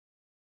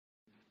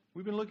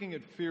We've been looking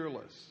at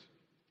fearless.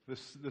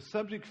 The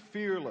subject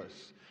fearless,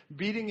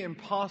 beating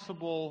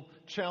impossible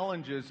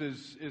challenges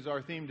is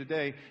our theme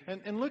today.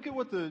 And look at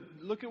what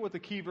the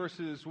key verse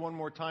is one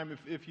more time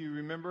if you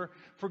remember.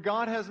 For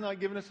God has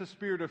not given us a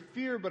spirit of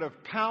fear, but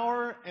of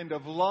power and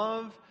of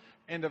love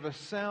and of a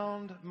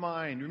sound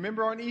mind.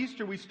 Remember on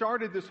Easter we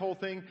started this whole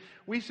thing.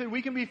 We said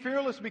we can be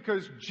fearless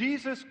because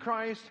Jesus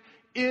Christ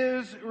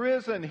is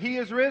risen. He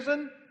is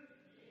risen?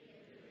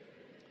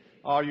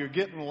 Oh, you're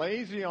getting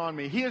lazy on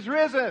me. He is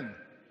risen.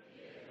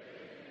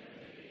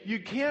 You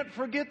can't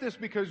forget this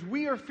because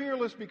we are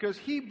fearless because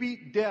He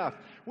beat death.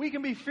 We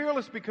can be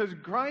fearless because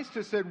Christ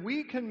has said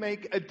we can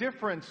make a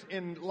difference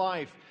in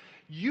life.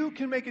 You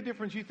can make a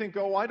difference. You think,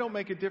 oh, I don't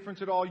make a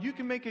difference at all. You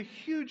can make a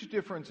huge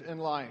difference in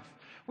life.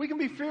 We can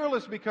be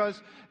fearless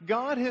because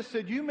God has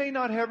said you may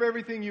not have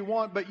everything you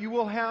want, but you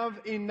will have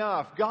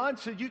enough. God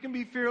said you can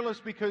be fearless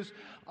because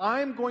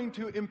I'm going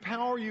to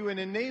empower you and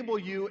enable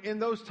you in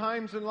those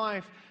times in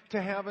life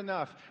to have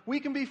enough.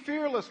 We can be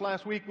fearless,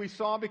 last week we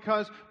saw,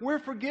 because we're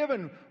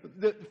forgiven.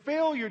 The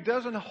failure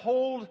doesn't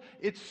hold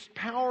its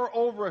power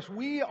over us.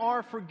 We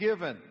are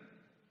forgiven.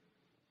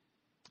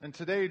 And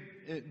today,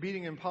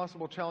 beating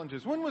impossible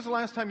challenges. When was the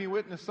last time you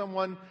witnessed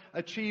someone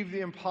achieve the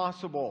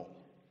impossible?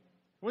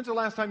 When's the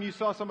last time you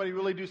saw somebody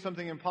really do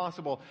something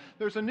impossible?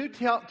 There's a new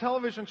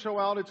television show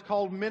out. It's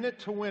called Minute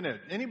to Win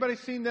It. Anybody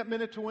seen that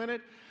Minute to Win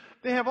It?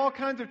 They have all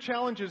kinds of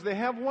challenges. They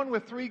have one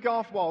with 3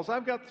 golf balls.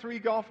 I've got 3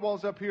 golf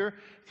balls up here,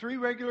 3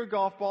 regular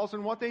golf balls.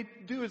 And what they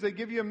do is they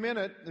give you a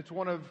minute. It's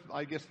one of,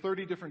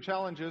 30 different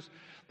challenges.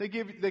 They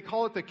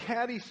call it the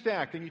caddy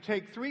stack. And you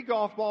take 3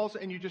 golf balls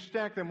and you just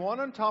stack them one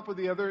on top of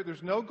the other.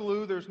 There's no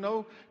glue. There's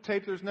no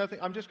tape. There's nothing.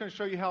 I'm just going to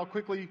show you how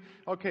quickly.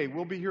 Okay,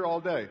 we'll be here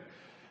all day.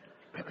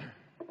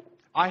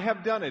 I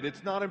have done it.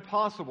 It's not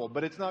impossible,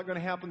 but it's not going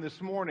to happen this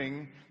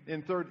morning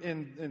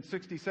in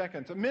 60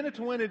 seconds. A minute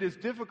to win it is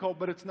difficult,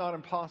 but it's not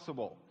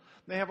impossible.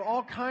 They have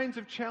all kinds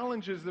of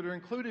challenges that are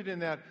included in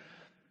that.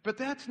 But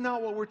that's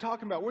not what we're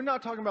talking about. We're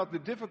not talking about the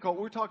difficult.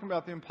 We're talking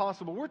about the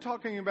impossible. We're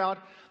talking about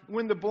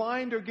when the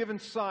blind are given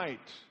sight.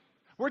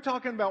 We're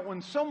talking about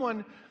when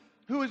someone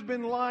who has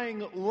been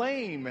lying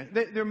lame,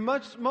 their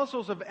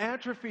muscles have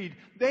atrophied.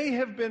 They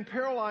have been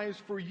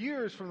paralyzed for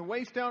years from the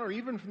waist down or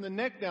even from the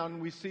neck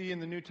down, we see in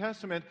the New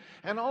Testament.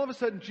 And all of a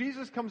sudden,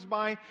 Jesus comes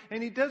by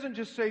and He doesn't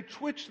just say,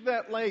 twitch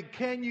that leg.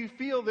 Can you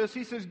feel this?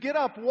 He says, get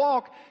up,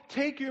 walk,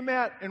 take your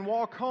mat and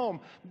walk home.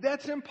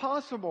 That's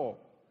impossible.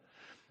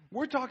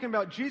 We're talking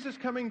about Jesus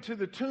coming to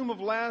the tomb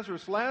of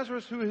Lazarus.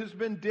 Lazarus who has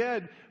been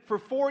dead for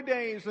 4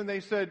 days. And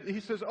He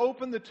says,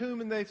 open the tomb.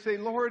 And they say,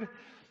 Lord,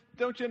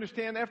 don't you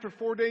understand? After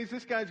 4 days,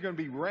 this guy's going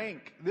to be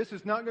rank. This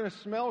is not going to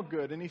smell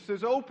good. And He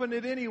says, open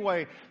it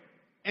anyway.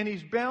 And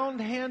He's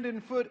bound hand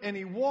and foot, and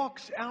He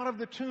walks out of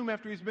the tomb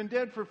after He's been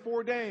dead for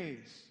 4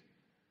 days.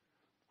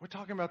 We're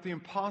talking about the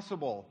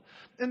impossible.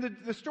 And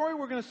the story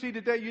we're going to see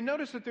today, you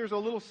notice that there's a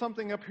little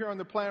something up here on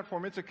the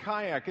platform. It's a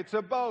kayak. It's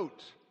a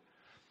boat.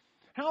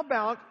 How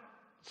about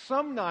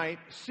some night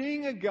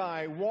seeing a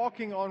guy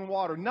walking on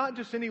water, not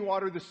just any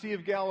water, the Sea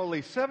of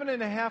Galilee,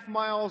 7.5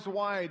 miles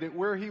wide at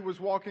where he was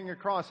walking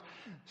across.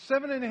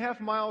 7.5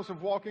 miles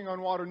of walking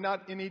on water,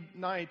 not any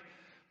night,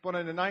 but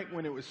on a night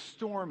when it was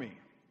stormy.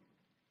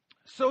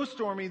 So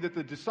stormy that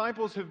the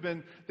disciples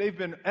they've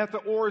been at the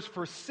oars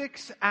for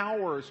 6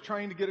 hours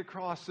trying to get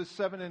across this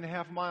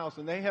 7.5 miles,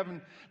 and they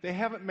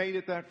haven't made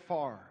it that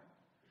far.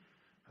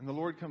 And the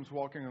Lord comes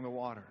walking on the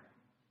water.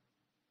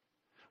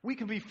 We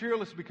can be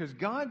fearless because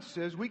God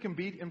says we can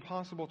beat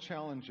impossible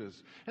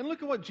challenges. And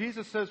look at what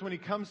Jesus says when He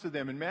comes to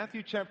them. In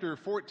Matthew chapter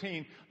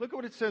 14, look at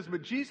what it says.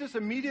 But Jesus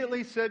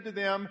immediately said to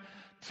them,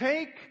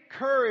 take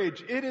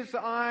courage, it is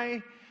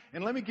I.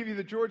 And let me give you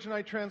the George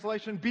Knight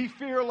translation. Be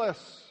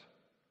fearless.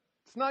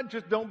 It's not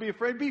just don't be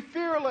afraid, be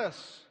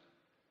fearless.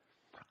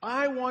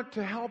 I want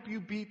to help you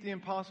beat the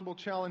impossible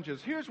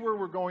challenges. Here's where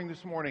we're going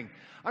this morning.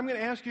 I'm going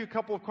to ask you a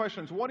couple of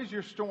questions. What is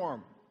your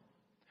storm?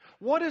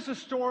 What is a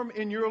storm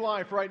in your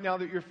life right now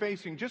that you're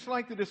facing? Just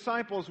like the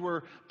disciples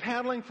were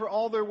paddling for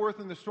all their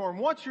worth in the storm.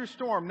 What's your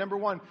storm? Number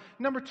one.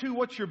 Number two,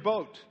 what's your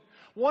boat?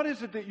 What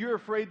is it that you're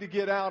afraid to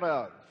get out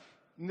of?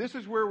 And this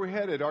is where we're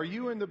headed. Are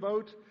you in the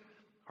boat?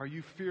 Are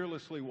you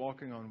fearlessly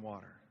walking on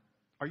water?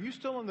 Are you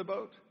still in the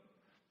boat?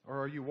 Or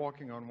are you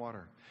walking on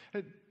water?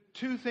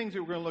 2 things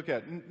that we're going to look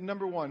at.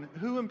 Number one,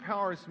 who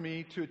empowers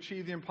me to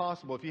achieve the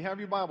impossible? If you have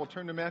your Bible,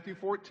 turn to Matthew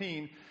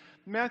 14.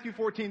 Matthew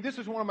 14, this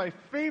is one of my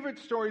favorite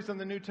stories in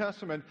the New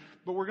Testament,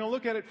 but we're going to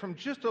look at it from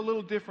just a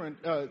little different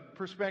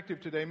perspective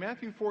today.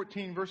 Matthew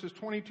 14, verses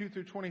 22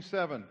 through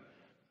 27.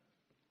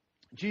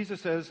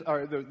 Jesus says,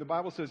 or the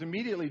Bible says,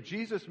 immediately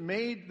Jesus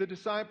made the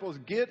disciples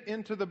get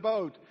into the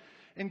boat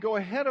and go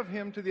ahead of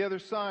Him to the other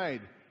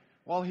side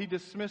while He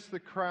dismissed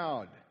the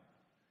crowd.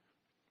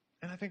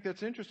 And I think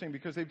that's interesting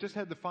because they've just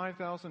had the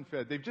 5,000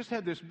 fed. They've just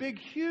had this big,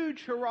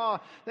 huge hurrah.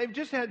 They've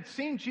just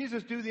seen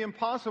Jesus do the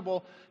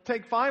impossible,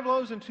 take 5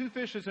 loaves and 2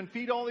 fishes and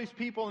feed all these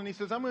people. And he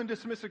says, I'm going to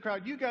dismiss the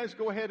crowd. You guys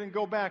go ahead and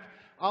go back.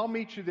 I'll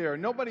meet you there.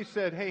 Nobody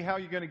said, hey, how are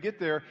you going to get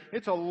there?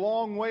 It's a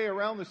long way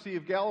around the Sea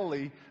of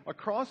Galilee.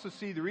 Across the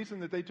sea, the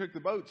reason that they took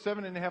the boat,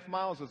 7.5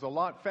 miles, is a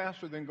lot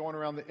faster than going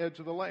around the edge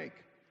of the lake.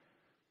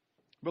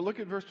 But look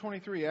at verse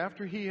 23.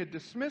 After he had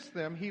dismissed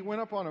them, he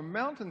went up on a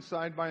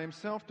mountainside by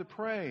himself to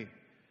pray.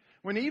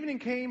 When evening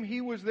came, he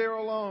was there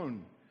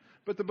alone.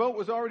 But the boat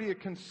was already a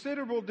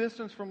considerable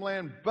distance from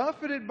land,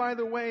 buffeted by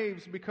the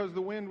waves because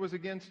the wind was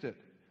against it.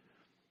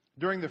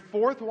 During the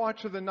 4th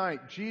watch of the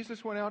night,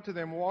 Jesus went out to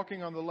them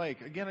walking on the lake.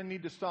 Again, I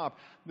need to stop.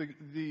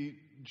 The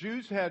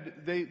Jews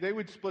they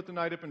would split the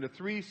night up into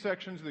 3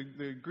 sections.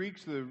 The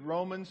Greeks, the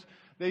Romans,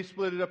 they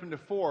split it up into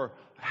 4.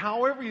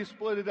 However you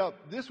split it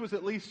up, this was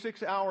at least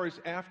 6 hours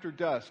after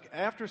dusk.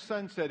 After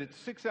sunset, it's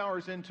 6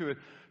 hours into it.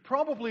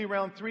 Probably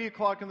around 3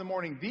 o'clock in the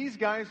morning. These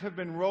guys have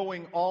been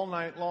rowing all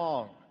night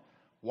long.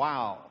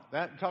 Wow.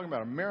 Talking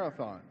about a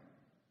marathon.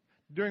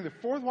 During the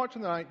 4th watch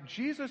of the night,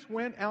 Jesus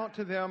went out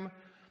to them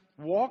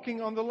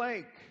walking on the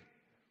lake.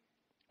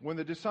 When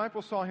the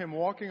disciples saw him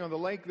walking on the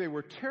lake, they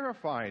were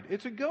terrified.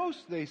 It's a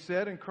ghost, they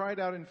said, and cried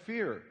out in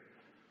fear.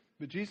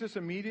 But Jesus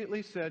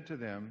immediately said to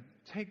them,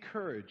 take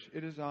courage,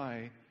 it is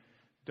I.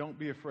 Don't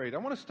be afraid. I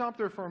want to stop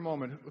there for a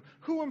moment.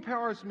 Who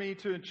empowers me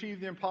to achieve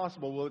the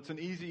impossible? Well, it's an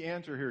easy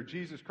answer here.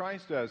 Jesus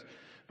Christ does.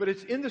 But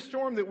it's in the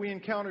storm that we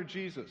encounter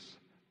Jesus.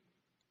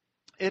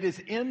 It is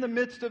in the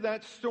midst of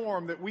that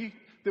storm that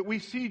we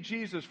see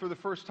Jesus for the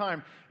first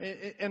time.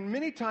 And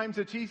many times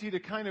it's easy to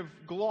kind of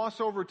gloss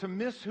over, to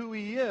miss who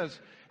he is.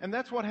 And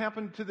that's what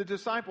happened to the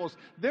disciples.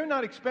 They're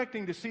not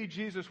expecting to see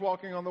Jesus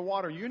walking on the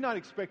water. You're not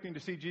expecting to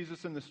see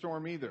Jesus in the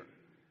storm either.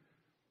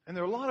 And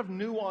there are a lot of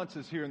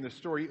nuances here in this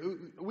story.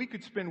 We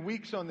could spend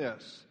weeks on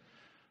this.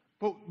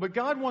 But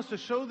God wants to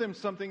show them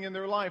something in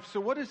their life. So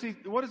what does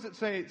it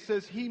say? It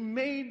says he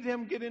made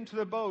them get into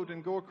the boat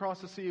and go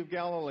across the Sea of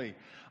Galilee.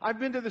 I've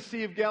been to the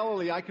Sea of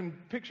Galilee. I can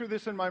picture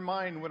this in my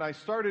mind when I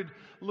started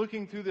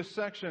looking through this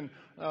section.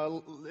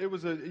 It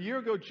was a year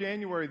ago,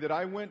 January, that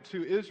I went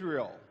to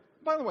Israel.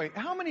 By the way,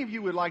 how many of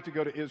you would like to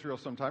go to Israel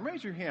sometime?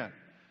 Raise your hand.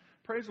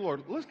 Praise the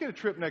Lord. Let's get a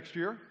trip next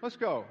year. Let's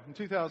go in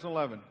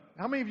 2011.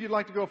 How many of you would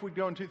like to go if we'd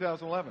go in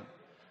 2011?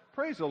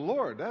 Praise the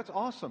Lord. That's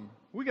awesome.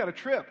 We got a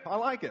trip. I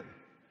like it.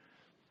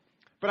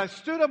 But I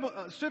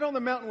stood on the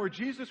mountain where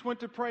Jesus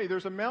went to pray.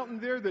 There's a mountain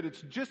there that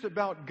it's just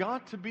about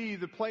got to be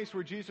the place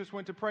where Jesus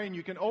went to pray. And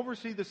you can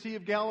oversee the Sea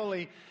of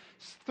Galilee.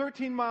 It's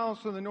 13 miles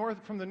from the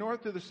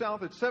north to the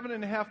south. It's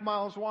 7.5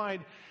 miles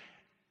wide.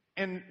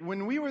 And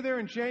when we were there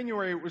in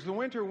January, it was the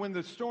winter when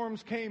the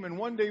storms came, and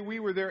one day we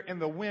were there and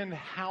the wind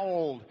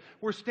howled.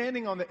 We're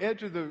standing on the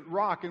edge of the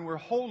rock and we're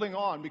holding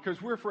on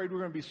because we're afraid we're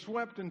going to be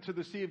swept into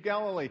the Sea of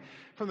Galilee.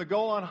 From the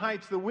Golan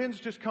Heights, the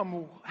winds just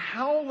come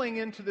howling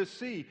into the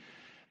sea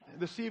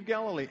of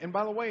Galilee. And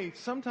by the way,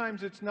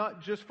 sometimes it's not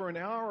just for an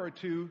hour or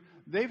two.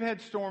 They've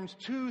had storms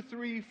 2,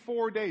 3,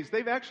 4 days.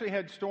 They've actually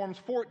had storms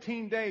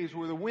 14 days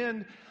where the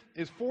wind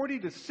is 40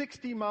 to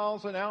 60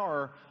 miles an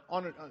hour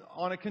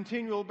on a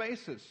continual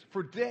basis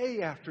for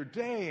day after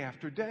day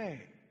after day.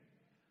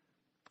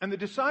 And the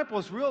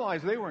disciples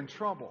realized they were in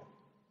trouble.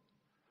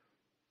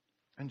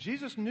 And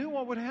Jesus knew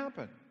what would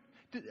happen.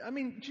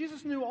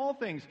 Jesus knew all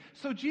things.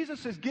 So Jesus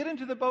says, get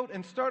into the boat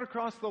and start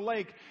across the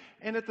lake.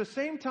 And at the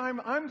same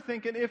time, I'm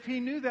thinking, if he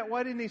knew that,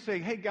 why didn't he say,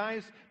 hey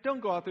guys, don't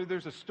go out there.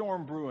 There's a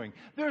storm brewing.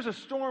 There's a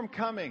storm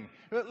coming.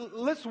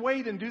 Let's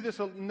wait and do this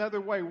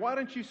another way. Why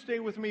don't you stay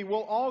with me?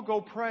 We'll all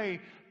go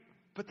pray.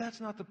 But that's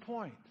not the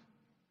point.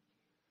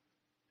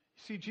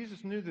 See,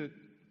 Jesus knew that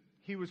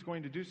he was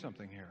going to do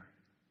something here.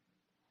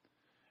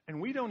 And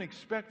we don't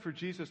expect for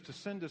Jesus to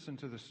send us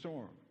into the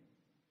storm,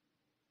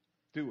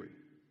 do we?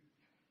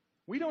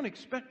 We don't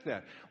expect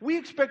that. We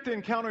expect to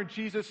encounter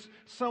Jesus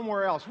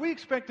somewhere else. We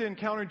expect to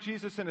encounter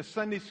Jesus in a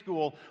Sunday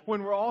school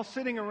when we're all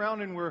sitting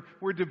around and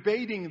we're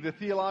debating the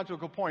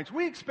theological points.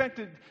 We expect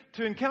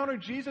to encounter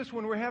Jesus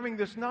when we're having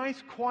this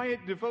nice,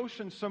 quiet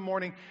devotion some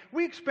morning.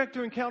 We expect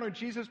to encounter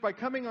Jesus by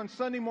coming on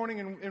Sunday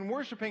morning and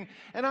worshiping.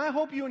 And I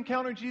hope you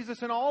encounter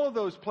Jesus in all of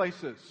those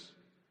places.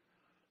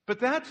 But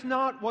that's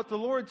not what the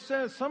Lord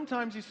says.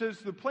 Sometimes he says,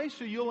 the place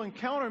where you'll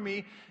encounter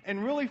me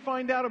and really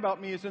find out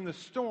about me is in the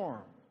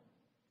storm.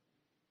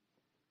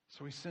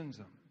 So he sends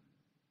them.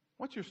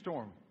 What's your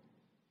storm?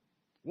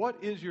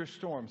 What is your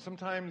storm?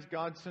 Sometimes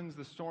God sends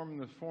the storm in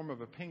the form of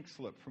a pink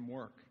slip from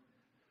work.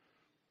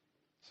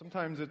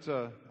 Sometimes it's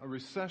a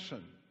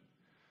recession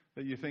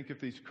that you think if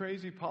these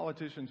crazy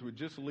politicians would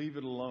just leave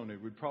it alone,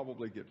 it would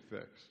probably get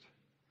fixed.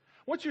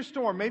 What's your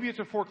storm? Maybe it's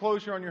a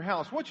foreclosure on your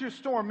house. What's your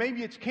storm?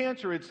 Maybe it's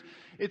cancer.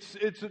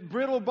 It's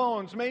brittle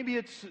bones. Maybe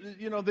it's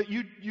that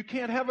you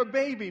can't have a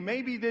baby.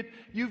 Maybe that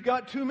you've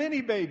got too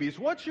many babies.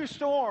 What's your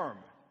storm?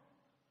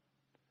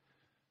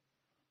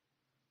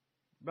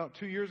 About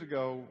 2 years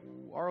ago,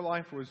 our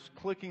life was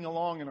clicking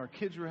along and our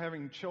kids were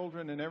having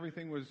children and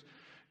everything was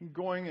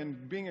going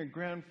and being a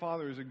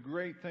grandfather is a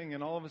great thing,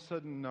 and all of a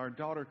sudden our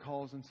daughter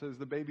calls and says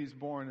the baby's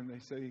born, and they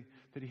say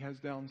that he has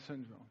Down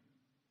syndrome.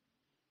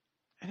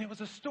 And it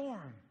was a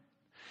storm.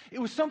 It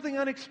was something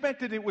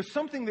unexpected. It was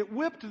something that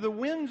whipped the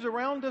winds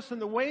around us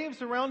and the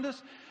waves around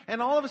us,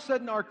 and all of a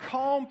sudden our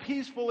calm,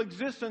 peaceful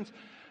existence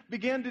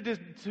began to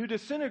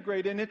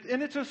disintegrate, and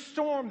it's a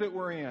storm that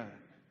we're in.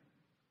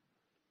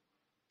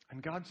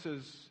 And God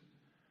says,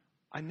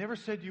 I never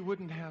said you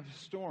wouldn't have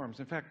storms.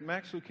 In fact,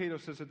 Max Lucado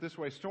says it this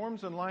way: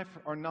 storms in life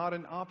are not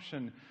an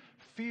option.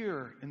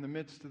 Fear in the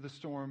midst of the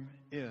storm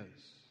is.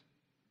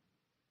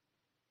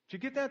 Did you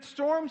get that?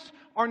 Storms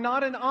are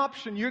not an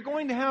option. You're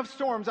going to have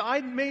storms.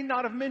 I may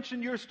not have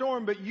mentioned your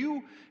storm, but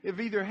you have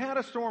either had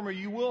a storm or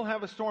you will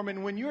have a storm.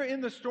 And when you're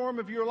in the storm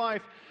of your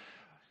life,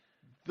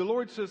 the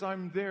Lord says,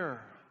 I'm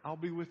there. I'll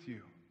be with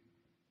you.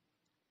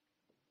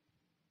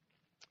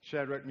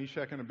 Shadrach,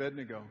 Meshach, and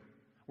Abednego.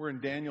 We're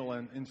in Daniel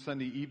in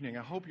Sunday evening.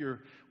 I hope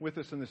you're with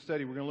us in the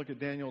study. We're going to look at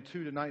Daniel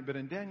 2 tonight. But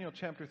in Daniel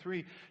chapter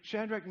 3,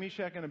 Shadrach,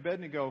 Meshach, and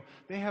Abednego,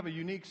 they have a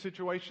unique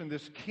situation.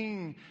 This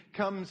king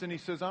comes and he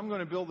says, I'm going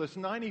to build this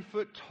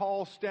 90-foot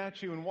tall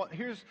statue. And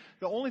here's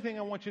the only thing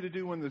I want you to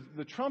do when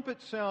the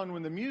trumpets sound,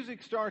 when the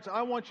music starts,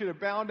 I want you to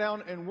bow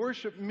down and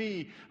worship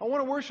me. I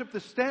want to worship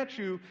the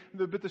statue,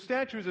 but the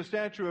statue is a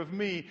statue of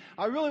me.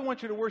 I really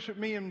want you to worship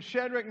me. And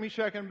Shadrach,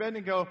 Meshach, and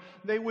Abednego,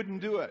 they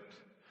wouldn't do it.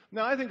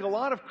 Now, I think a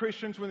lot of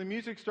Christians, when the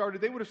music started,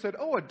 they would have said,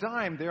 oh, a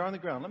dime there on the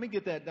ground. Let me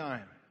get that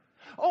dime.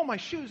 Oh, my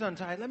shoe's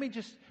untied.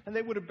 And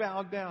they would have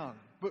bowed down.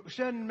 But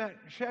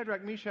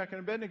Shadrach, Meshach, and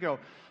Abednego,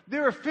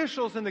 they're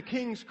officials in the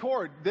king's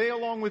court. They,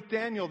 along with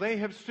Daniel, they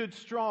have stood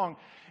strong.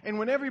 And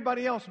when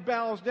everybody else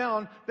bows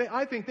down,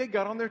 I think they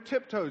got on their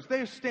tiptoes.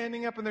 They're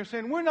standing up and they're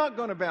saying, we're not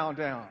going to bow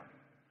down.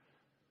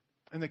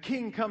 And the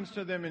king comes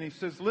to them and he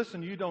says,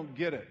 listen, you don't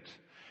get it.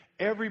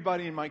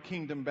 Everybody in my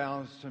kingdom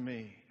bows to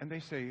me. And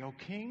they say, oh,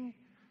 king,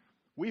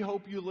 we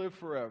hope you live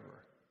forever.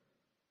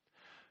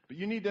 But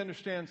you need to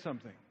understand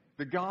something.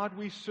 The God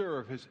we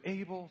serve is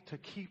able to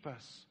keep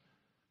us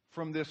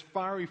from this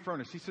fiery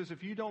furnace. He says,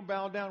 if you don't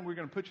bow down, we're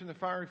going to put you in the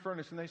fiery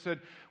furnace. And they said,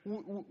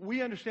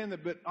 we understand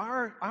that, but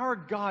our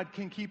God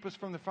can keep us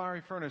from the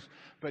fiery furnace.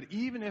 But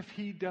even if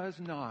he does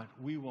not,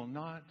 we will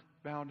not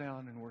bow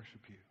down and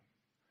worship you.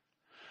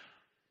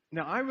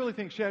 Now, I really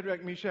think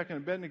Shadrach, Meshach, and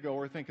Abednego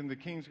are thinking the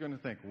king's going to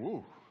think,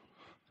 whoa,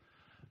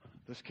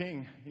 this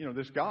king,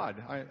 this God,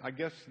 I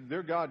guess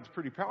their God's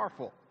pretty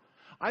powerful.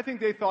 I think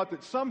they thought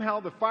that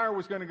somehow the fire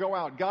was going to go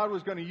out. God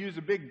was going to use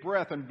a big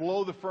breath and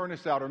blow the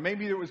furnace out. Or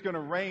maybe it was going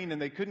to rain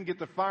and they couldn't get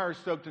the fire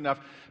stoked enough.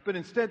 But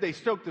instead they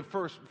stoked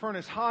the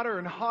furnace hotter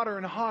and hotter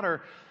and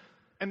hotter.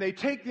 And they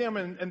take them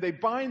and they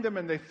bind them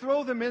and they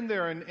throw them in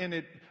there. And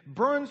it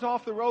burns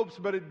off the ropes,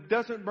 but it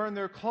doesn't burn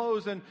their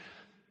clothes.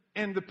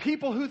 And the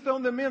people who throw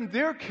them in,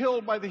 they're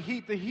killed by the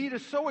heat. The heat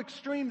is so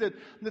extreme that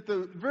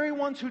the very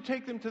ones who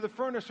take them to the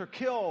furnace are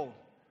killed.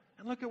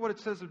 And look at what it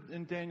says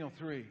in Daniel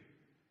 3.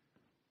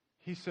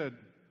 He said,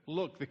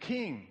 look, the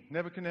king,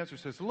 Nebuchadnezzar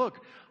says,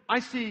 look,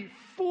 I see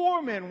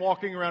 4 men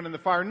walking around in the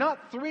fire.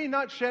 Not 3,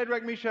 not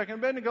Shadrach, Meshach, and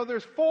Abednego.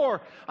 There's 4.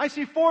 I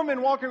see 4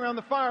 men walking around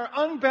the fire,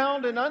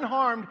 unbound and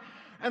unharmed.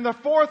 And the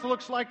 4th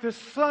looks like the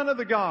son of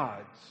the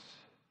gods.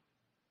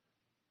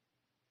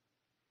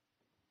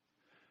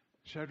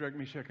 Shadrach,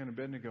 Meshach, and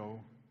Abednego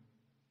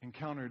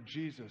encountered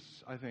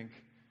Jesus, I think,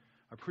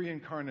 a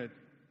pre-incarnate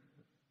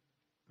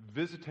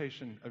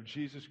visitation of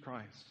Jesus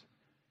Christ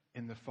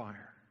in the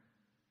fire.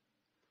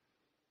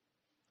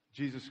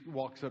 Jesus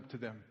walks up to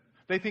them.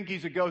 They think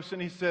he's a ghost,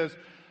 and he says,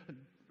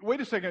 wait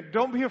a second,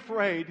 don't be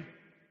afraid.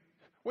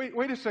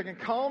 Wait a second,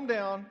 calm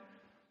down,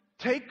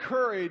 take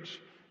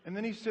courage. And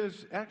then he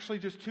says, actually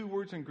just 2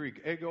 words in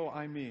Greek, ego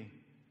eimi,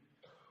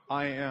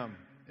 I am.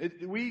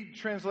 We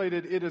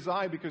translated it as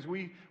I because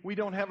we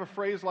don't have a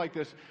phrase like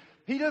this.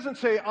 He doesn't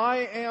say, I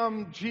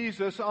am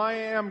Jesus, I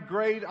am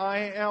great,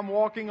 I am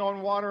walking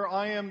on water,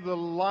 I am the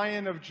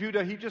Lion of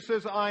Judah. He just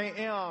says, I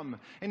am.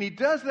 And he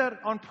does that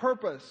on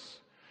purpose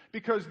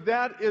because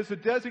that is a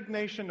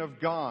designation of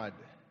God.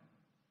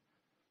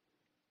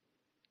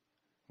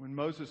 When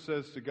Moses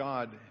says to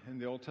God in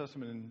the Old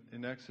Testament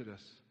in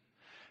Exodus,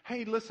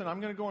 hey, listen, I'm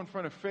going to go in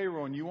front of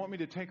Pharaoh and you want me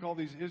to take all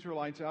these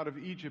Israelites out of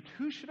Egypt.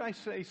 Who should I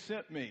say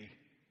sent me?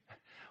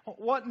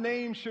 What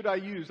name should I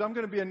use? I'm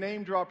going to be a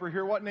name dropper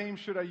here. What name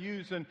should I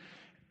use? And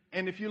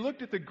if you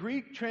looked at the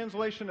Greek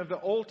translation of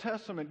the Old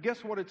Testament,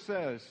 guess what it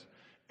says?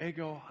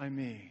 Ego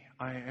eimi,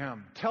 I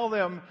am. Tell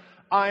them,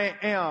 I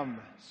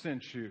am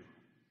sent you.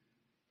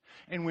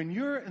 And when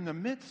you're in the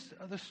midst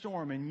of the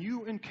storm and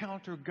you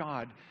encounter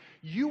God,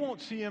 you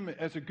won't see him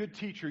as a good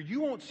teacher.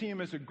 You won't see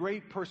him as a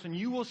great person.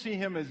 You will see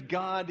him as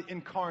God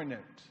incarnate.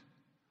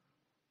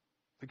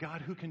 The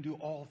God who can do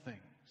all things,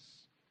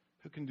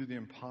 who can do the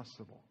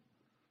impossible.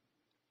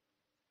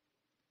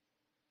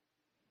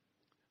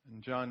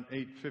 In John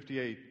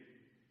 8:58,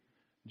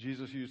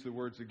 Jesus used the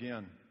words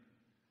again.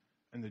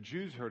 And the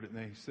Jews heard it and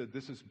they said,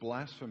 this is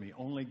blasphemy.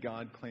 Only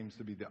God claims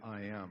to be the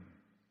I am.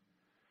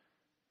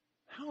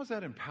 How is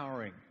that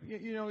empowering?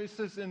 You know, it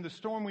says in the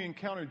storm we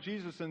encounter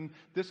Jesus, and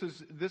this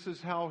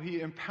is how he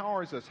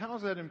empowers us. How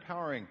is that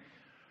empowering?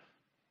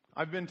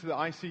 I've been to the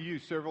ICU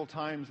several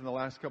times in the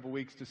last couple of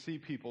weeks to see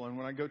people, and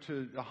when I go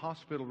to a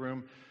hospital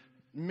room,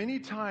 many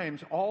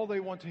times all they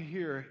want to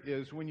hear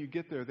is when you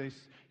get there,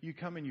 you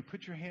come and you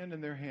put your hand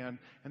in their hand,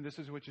 and this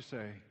is what you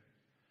say: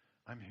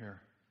 I'm here.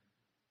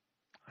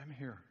 I'm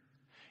here.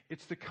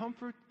 It's the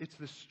comfort, it's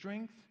the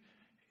strength,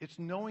 it's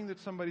knowing that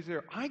somebody's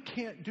there. I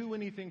can't do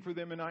anything for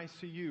them in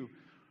ICU,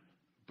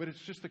 but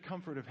it's just the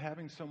comfort of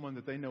having someone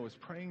that they know is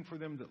praying for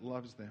them, that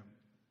loves them.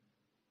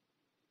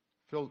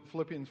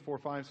 Philippians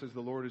 4:5 says,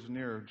 the Lord is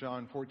near.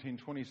 John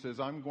 14:20 says,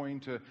 I'm going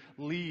to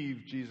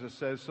leave, Jesus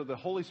says, so the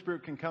Holy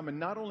Spirit can come and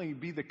not only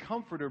be the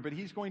comforter, but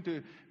he's going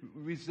to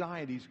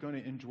reside, he's going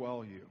to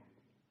indwell you.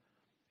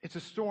 It's a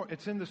storm.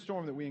 It's in the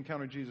storm that we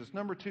encounter Jesus.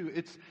 Number 2,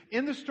 it's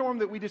in the storm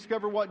that we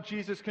discover what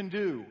Jesus can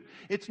do.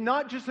 It's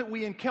not just that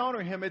we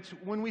encounter him, it's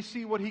when we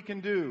see what he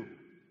can do.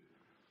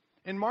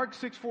 In Mark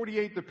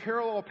 6:48, the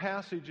parallel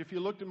passage, if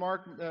you looked at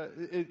Mark,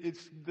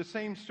 it's the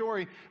same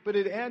story, but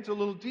it adds a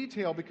little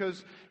detail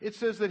because it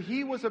says that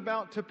he was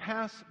about to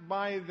pass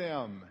by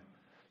them.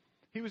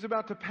 He was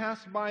about to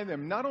pass by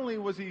them. Not only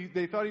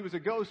they thought he was a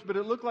ghost, but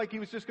it looked like he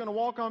was just going to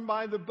walk on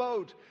by the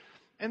boat.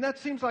 And that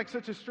seems like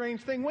such a strange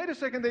thing. Wait a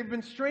second, they've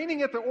been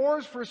straining at the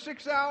oars for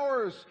 6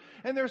 hours.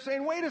 And they're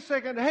saying, wait a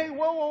second, hey,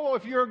 whoa,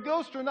 if you're a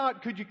ghost or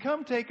not, could you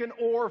come take an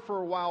oar for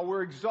a while?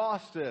 We're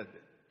exhausted.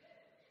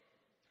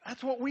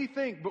 That's what we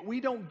think, but we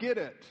don't get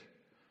it.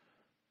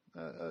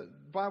 A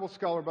Bible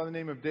scholar by the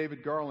name of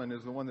David Garland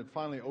is the one that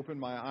finally opened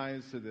my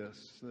eyes to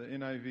this, the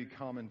NIV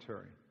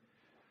commentary.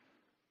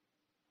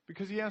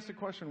 Because he asked the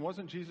question,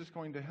 wasn't Jesus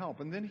going to help?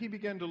 And then he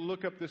began to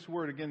look up this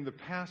word again, the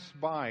pass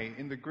by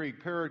in the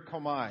Greek,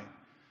 parakomai.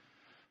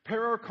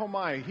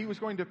 Parakomai, he was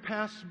going to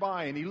pass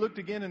by, and he looked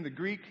again in the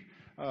Greek,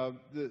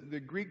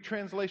 the Greek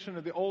translation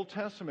of the Old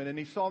Testament, and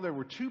he saw there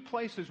were 2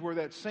 places where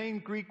that same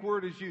Greek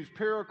word is used,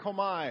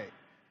 parakomai.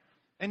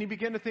 And he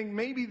began to think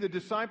maybe the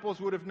disciples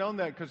would have known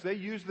that because they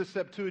used the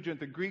Septuagint,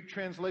 the Greek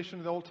translation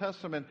of the Old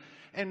Testament.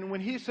 And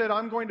when he said,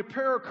 I'm going to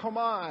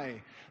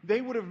parakomai,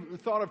 they would have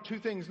thought of 2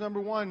 things.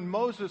 Number 1,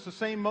 Moses, the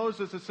same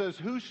Moses that says,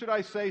 who should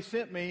I say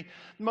sent me?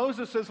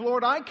 Moses says,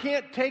 Lord, I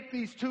can't take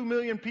these 2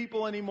 million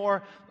people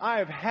anymore. I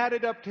have had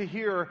it up to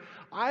here.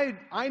 I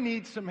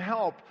need some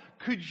help.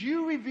 Could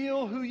you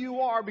reveal who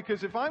you are?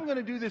 Because if I'm going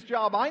to do this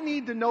job, I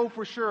need to know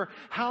for sure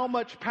how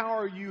much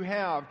power you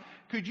have.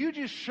 Could you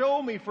just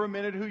show me for a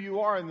minute who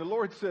you are? And the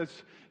Lord says,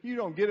 you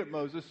don't get it,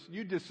 Moses.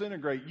 You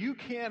disintegrate. You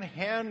can't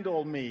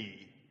handle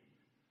me.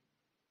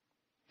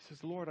 He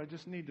says, Lord, I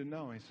just need to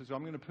know. He says,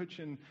 I'm going to put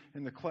you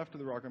in the cleft of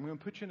the rock. I'm going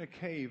to put you in a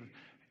cave.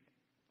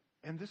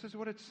 And this is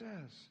what it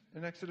says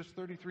in Exodus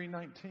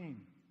 33:19.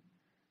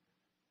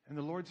 And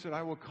the Lord said,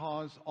 I will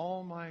cause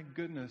all my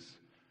goodness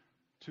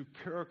to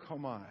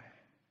parakomai,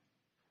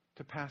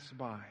 to pass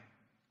by.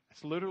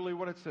 It's literally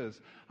what it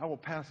says. I will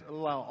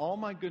allow all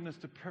my goodness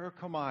to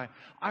parakomai.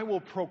 I will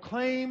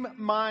proclaim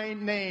my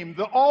name,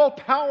 the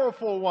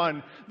all-powerful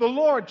one, the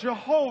Lord,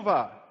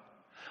 Jehovah.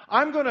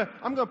 I'm going to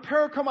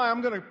parakomai. I'm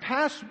going to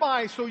pass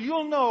by so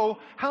you'll know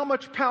how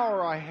much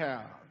power I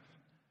have.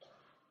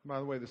 By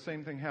the way, the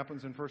same thing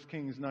happens in 1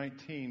 Kings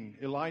 19.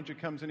 Elijah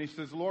comes and he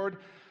says, Lord,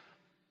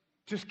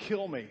 just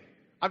kill me.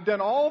 I've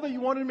done all that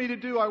you wanted me to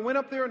do. I went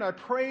up there and I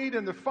prayed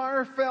and the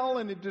fire fell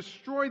and it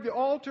destroyed the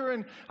altar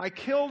and I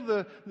killed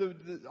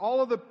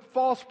all of the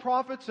false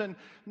prophets, and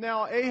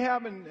now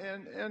Ahab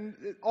and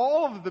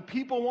all of the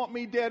people want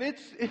me dead.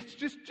 It's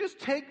just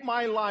take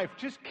my life.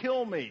 Just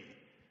kill me.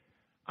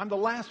 I'm the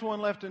last one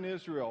left in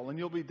Israel and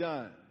you'll be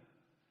done.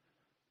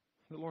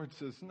 The Lord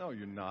says, no,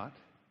 you're not.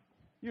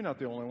 You're not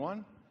the only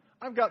one.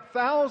 I've got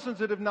thousands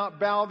that have not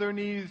bowed their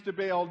knees to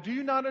Baal. Do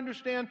you not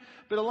understand?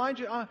 But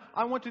Elijah,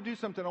 I want to do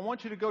something. I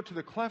want you to go to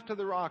the cleft of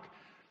the rock.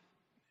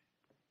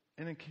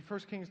 And in 1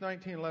 Kings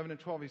 19, 11 and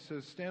 12, he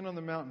says, stand on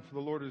the mountain, for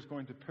the Lord is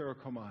going to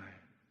parakomai.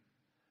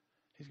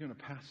 He's going to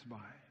pass by.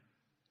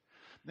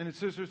 And it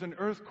says there's an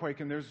earthquake,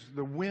 and there's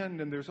the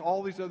wind, and there's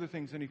all these other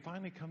things. And he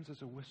finally comes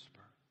as a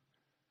whisper.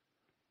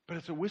 But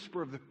it's a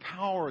whisper of the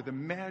power, the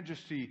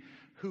majesty,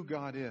 who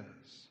God is.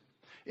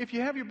 If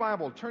you have your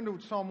Bible, turn to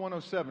Psalm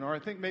 107, or I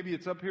think maybe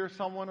it's up here,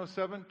 Psalm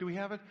 107. Do we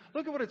have it?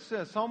 Look at what it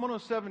says. Psalm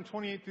 107,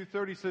 28 through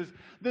 30 says,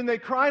 then they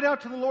cried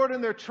out to the Lord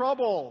in their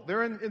trouble.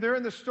 They're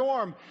in the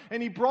storm,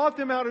 and he brought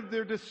them out of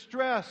their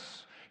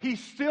distress. He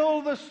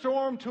stilled the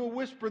storm to a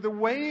whisper. The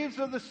waves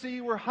of the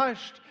sea were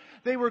hushed.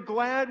 They were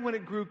glad when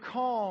it grew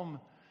calm,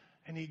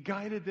 and he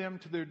guided them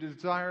to their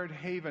desired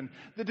haven.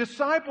 The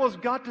disciples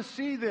got to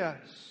see this.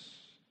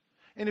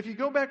 And if you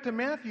go back to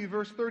Matthew,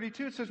 verse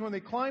 32, it says, when they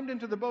climbed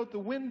into the boat, the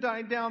wind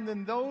died down.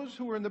 Then those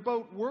who were in the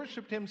boat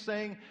worshipped him,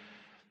 saying,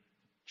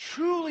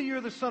 truly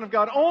you're the Son of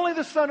God. Only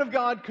the Son of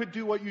God could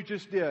do what you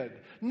just did.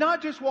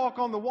 Not just walk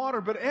on the water,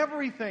 but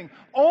everything.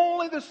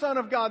 Only the Son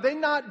of God. They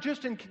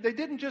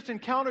didn't just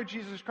encounter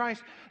Jesus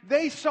Christ.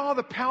 They saw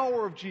the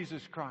power of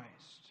Jesus Christ.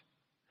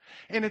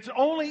 And it's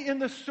only in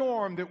the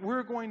storm that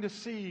we're going to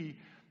see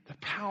the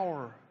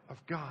power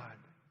of God.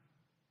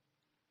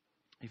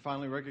 He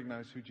finally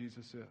recognized who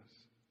Jesus is.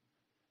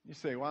 You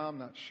say, well, I'm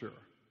not sure.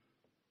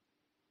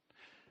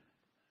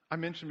 I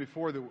mentioned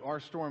before that our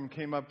storm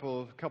came up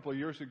a couple of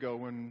years ago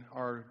when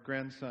our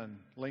grandson,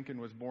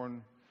 Lincoln, was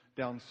born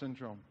Down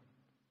syndrome.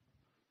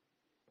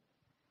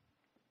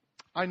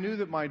 I knew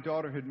that my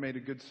daughter had made a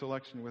good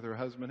selection with her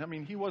husband. I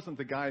mean, he wasn't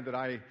the guy that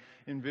I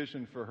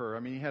envisioned for her. I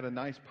mean, he had a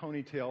nice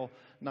ponytail,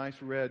 nice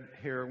red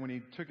hair. When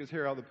he took his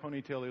hair out of the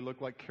ponytail, he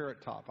looked like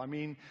Carrot Top. I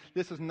mean,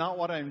 this is not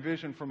what I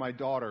envisioned for my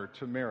daughter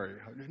to marry.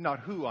 Not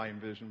who I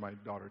envisioned my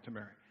daughter to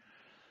marry.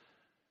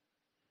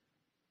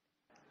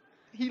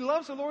 He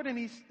loves the Lord,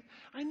 and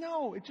I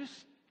know, it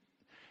just,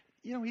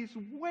 he's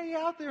way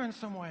out there in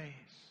some ways.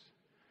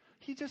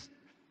 He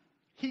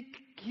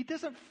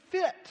doesn't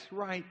fit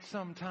right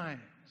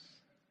sometimes.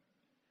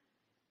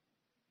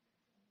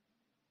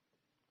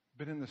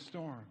 But in the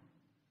storm,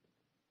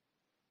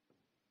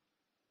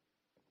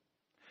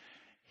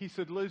 he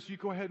said, Liz, you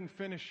go ahead and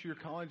finish your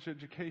college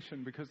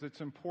education because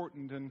it's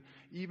important, and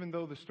even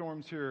though the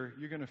storm's here,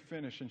 you're going to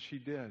finish, and she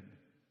did.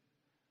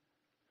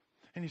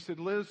 And he said,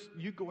 Liz,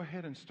 you go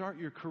ahead and start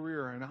your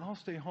career, and I'll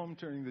stay home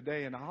during the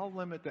day, and I'll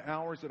limit the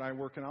hours that I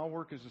work, and I'll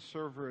work as a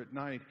server at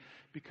night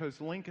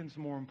because Lincoln's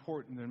more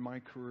important than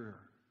my career.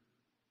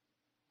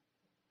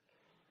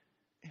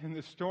 In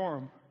the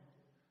storm,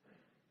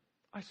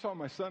 I saw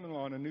my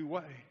son-in-law in a new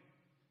way.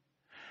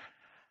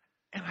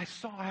 And I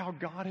saw how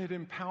God had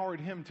empowered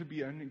him to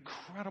be an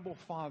incredible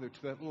father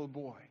to that little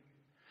boy,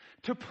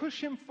 to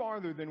push him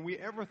farther than we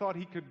ever thought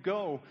he could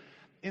go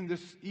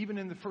even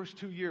in the first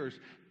 2 years.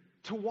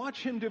 To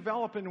watch him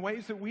develop in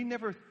ways that we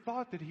never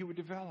thought that he would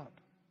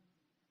develop.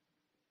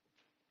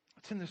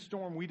 It's in the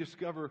storm we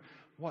discover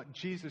what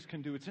Jesus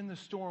can do. It's in the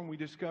storm we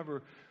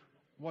discover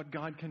what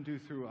God can do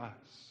through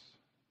us.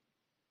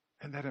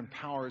 And that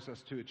empowers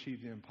us to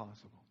achieve the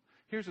impossible.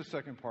 Here's the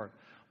second part.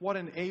 What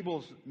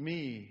enables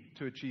me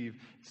to achieve?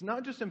 It's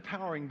not just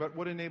empowering, but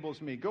what enables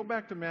me. Go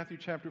back to Matthew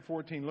chapter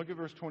 14. Look at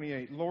verse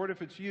 28. Lord,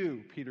 if it's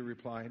you, Peter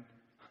replied.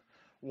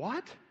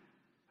 What?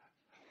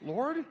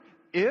 Lord,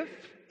 if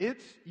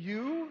it's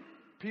you,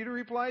 Peter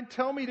replied,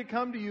 tell me to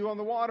come to you on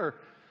the water.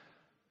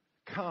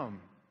 Come.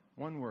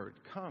 One word.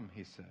 Come,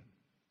 he said.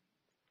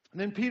 And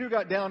then Peter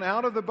got down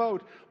out of the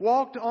boat,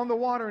 walked on the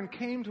water, and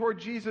came toward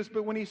Jesus.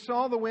 But when he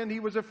saw the wind,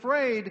 he was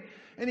afraid,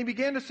 and he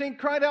began to sink,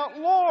 cried out,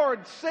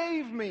 Lord,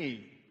 save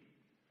me.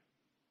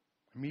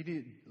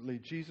 Immediately,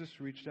 Jesus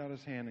reached out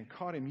his hand and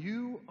caught him.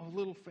 You of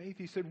little faith,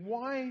 he said,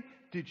 why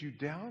did you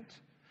doubt?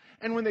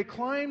 And when they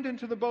climbed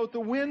into the boat, the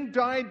wind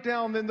died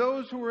down. Then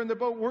those who were in the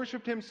boat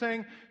worshipped him,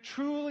 saying,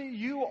 truly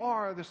you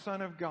are the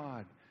Son of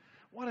God.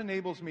 What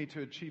enables me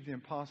to achieve the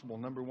impossible?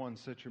 Number one,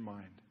 set your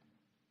mind.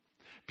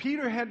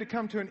 Peter had to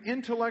come to an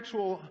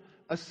intellectual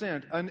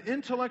assent, an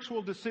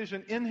intellectual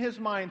decision in his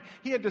mind.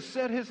 He had to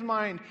set his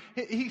mind.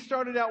 He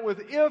started out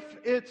with, if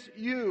it's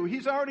you.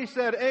 He's already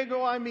said, ego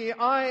eimi,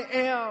 I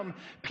am.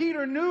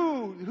 Peter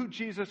knew who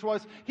Jesus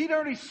was. He'd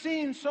already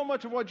seen so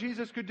much of what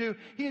Jesus could do.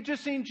 He had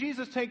just seen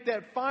Jesus take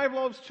that 5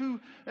 loaves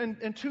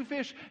and 2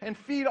 fish and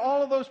feed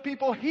all of those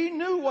people. He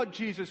knew what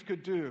Jesus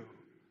could do.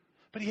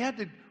 But he had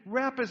to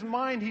wrap his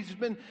mind. He's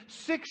been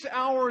 6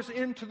 hours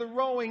into the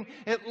rowing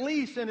at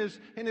least, and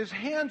his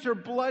hands are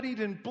bloodied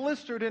and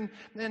blistered, and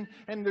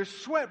there's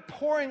sweat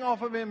pouring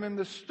off of him, and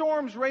the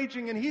storm's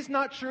raging, and he's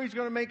not sure he's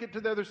going to make it to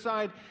the other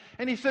side.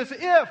 And he says,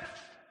 if.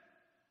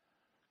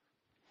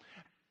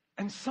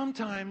 And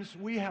sometimes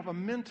we have a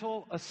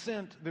mental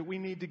assent that we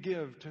need to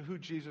give to who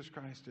Jesus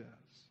Christ is.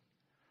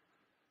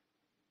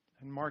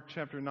 In Mark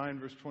chapter 9,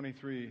 verse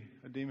 23,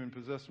 a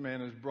demon-possessed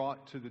man is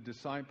brought to the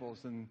disciples,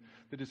 and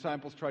the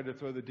disciples tried to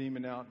throw the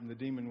demon out, and the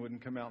demon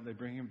wouldn't come out, and they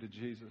bring him to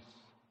Jesus.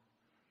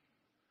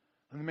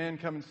 And the man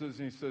comes and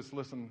he says,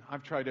 listen,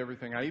 I've tried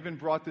everything. I even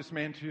brought this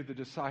man to the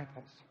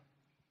disciples.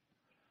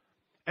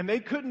 And they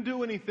couldn't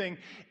do anything.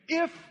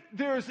 If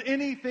there's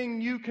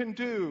anything you can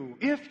do,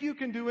 if you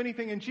can do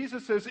anything, and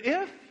Jesus says,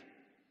 if,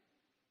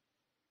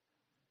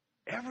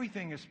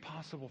 everything is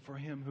possible for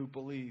him who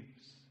believes.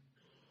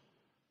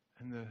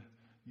 And the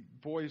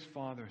boy's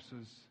father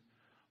says,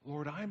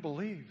 Lord, I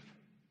believe.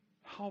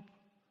 Help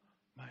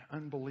my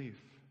unbelief.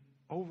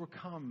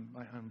 Overcome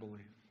my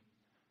unbelief.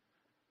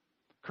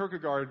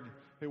 Kierkegaard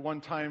at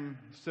one time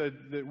said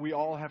that we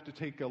all have to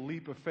take a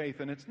leap of faith.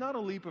 And it's not a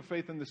leap of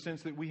faith in the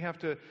sense that we have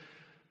to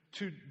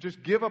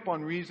just give up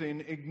on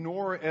reason,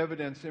 ignore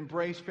evidence,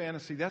 embrace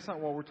fantasy. That's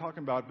not what we're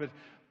talking about. But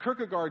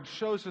Kierkegaard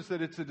shows us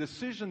that it's a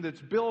decision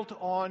that's built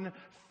on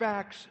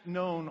facts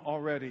known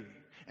already.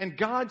 And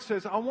God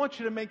says, I want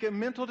you to make a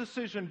mental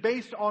decision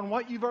based on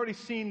what you've already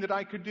seen that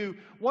I could do,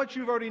 what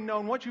you've already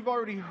known, what you've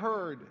already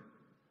heard.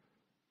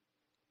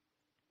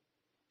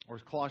 Or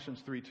as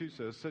Colossians 3:2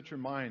 says, set your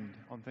mind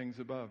on things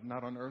above,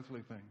 not on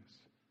earthly things.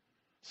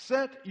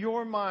 Set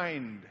your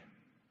mind.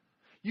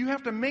 You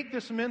have to make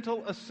this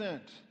mental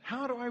assent.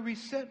 How do I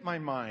reset my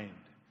mind?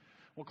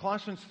 Well,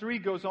 Colossians 3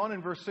 goes on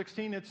in verse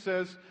 16. It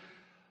says,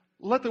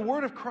 let the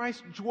word of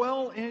Christ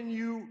dwell in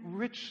you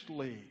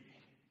richly.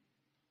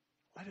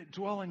 Let it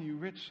dwell in you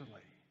richly.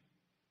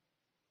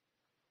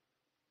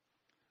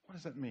 What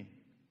does that mean?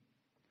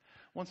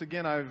 Once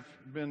again, I've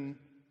been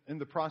in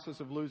the process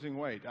of losing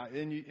weight.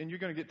 And you're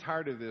going to get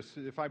tired of this.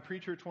 If I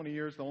preach here 20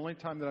 years, the only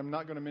time that I'm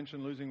not going to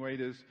mention losing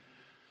weight is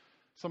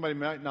somebody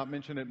might not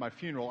mention it at my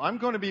funeral. I'm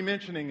going to be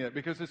mentioning it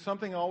because it's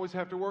something I always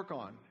have to work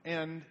on.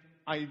 And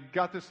I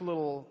got this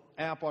little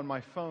app on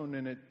my phone,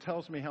 and it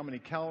tells me how many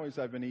calories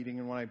I've been eating.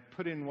 And when I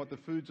put in what the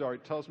foods are,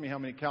 it tells me how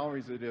many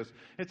calories it is.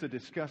 It's a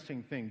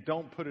disgusting thing.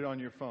 Don't put it on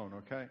your phone,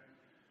 okay?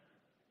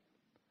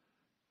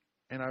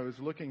 And I was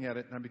looking at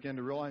it, and I began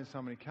to realize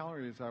how many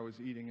calories I was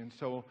eating. And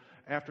so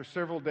after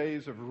several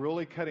days of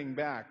really cutting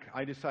back,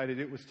 I decided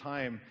it was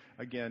time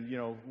again,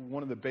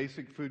 one of the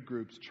basic food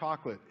groups,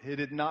 chocolate. It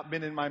had not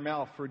been in my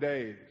mouth for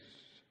days.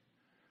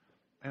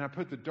 And I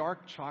put the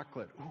dark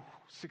chocolate,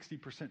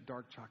 60%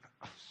 dark chocolate.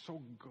 Oh,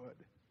 so good.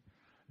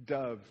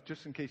 Dove,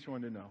 just in case you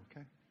wanted to know,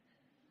 okay?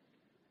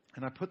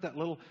 And I put that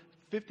little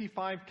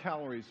 55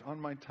 calories on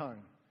my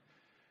tongue.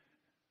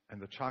 And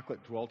the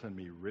chocolate dwelt in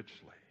me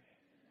richly.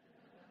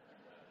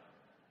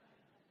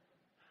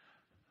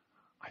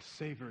 I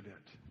savored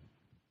it.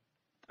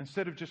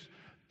 Instead of just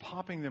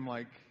popping them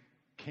like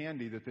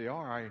candy that they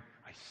are, I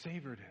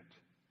savored it.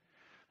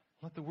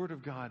 Let the Word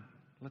of God,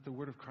 let the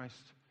Word of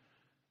Christ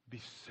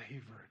be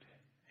savored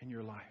in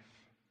your life.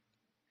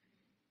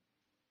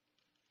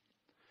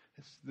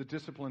 It's the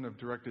discipline of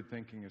directed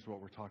thinking is what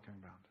we're talking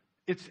about.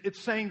 It's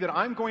saying that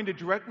I'm going to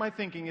direct my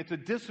thinking. It's a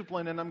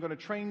discipline, and I'm going to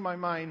train my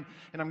mind,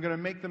 and I'm going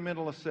to make the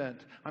mental assent.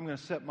 I'm going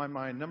to set my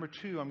mind. Number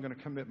 2, I'm going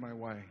to commit my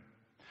way.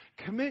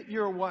 Commit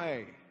your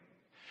way.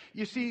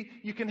 You see,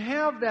 you can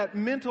have that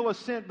mental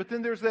assent, but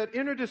then there's that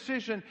inner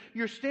decision.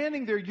 You're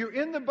standing there, you're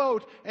in the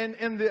boat,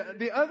 and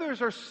the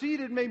others are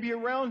seated maybe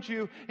around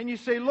you, and you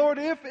say, Lord,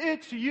 if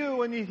it's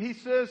you, and he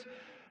says,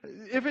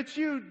 if it's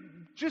you,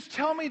 just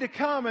tell me to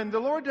come. And the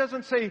Lord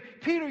doesn't say,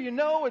 Peter,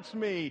 it's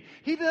me.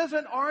 He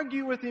doesn't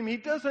argue with him. He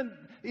doesn't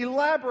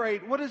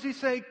elaborate. What does he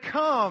say?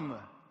 Come.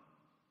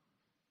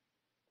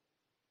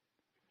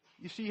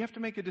 You see, you have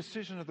to make a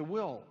decision of the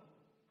will.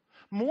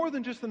 More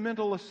than just the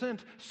mental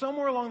assent,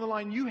 somewhere along the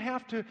line, you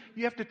have to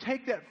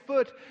take that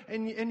foot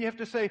and you have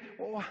to say,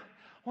 well, I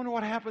wonder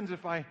what happens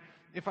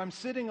if I'm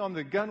sitting on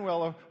the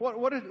gunwale.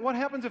 What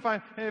happens if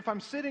I'm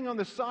sitting on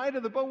the side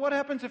of the boat? What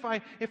happens if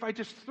I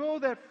just throw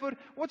that foot?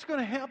 What's going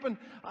to happen?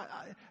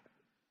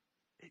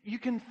 You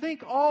can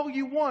think all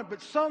you want, but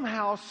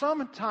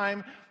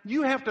sometime,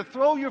 you have to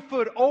throw your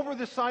foot over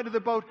the side of the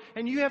boat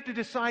and you have to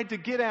decide to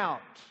get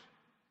out.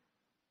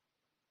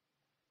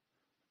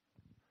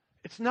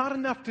 It's not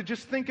enough to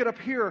just think it up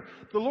here.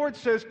 The Lord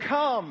says,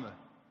 come.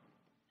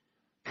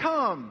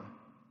 Come.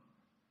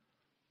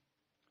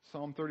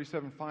 Psalm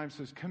 37:5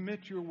 says,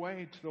 commit your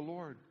way to the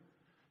Lord.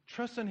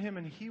 Trust in Him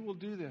and He will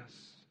do this.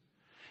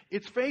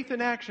 It's faith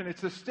in action.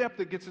 It's the step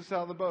that gets us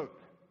out of the boat.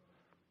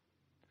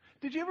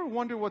 Did you ever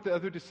wonder what the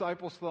other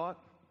disciples thought?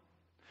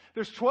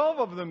 There's 12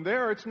 of them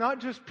there. It's not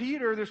just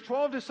Peter. There's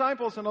 12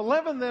 disciples, and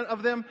 11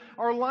 of them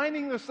are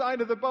lining the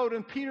side of the boat.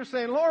 And Peter's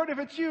saying, Lord, if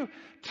it's you,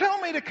 tell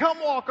me to come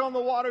walk on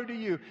the water to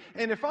you.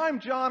 And if I'm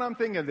John, I'm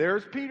thinking,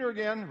 there's Peter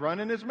again,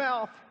 running his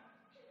mouth.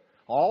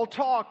 All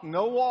talk,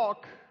 no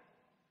walk.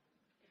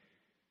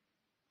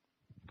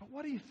 But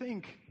what do you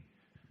think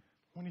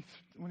when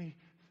he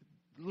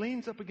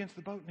leans up against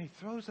the boat and he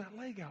throws that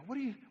leg out? What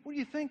are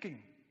you thinking?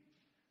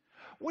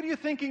 What are you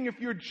thinking if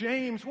you're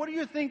James? What are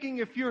you thinking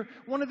if you're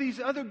one of these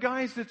other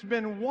guys that's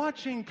been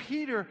watching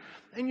Peter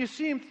and you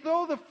see him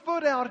throw the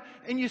foot out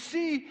and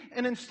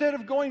instead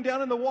of going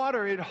down in the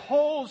water, it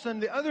holds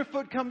and the other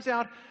foot comes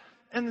out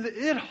and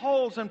it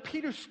holds and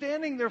Peter's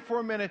standing there for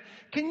a minute.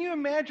 Can you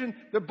imagine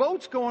the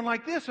boat's going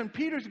like this and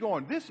Peter's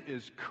going, this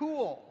is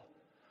cool.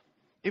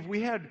 If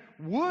we had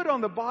wood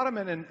on the bottom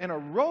and a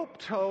rope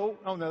tow,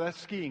 oh no,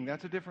 that's skiing.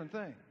 That's a different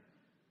thing.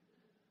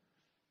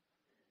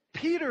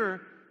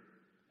 Peter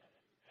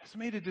has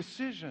made a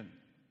decision,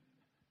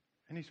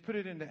 and he's put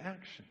it into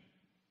action.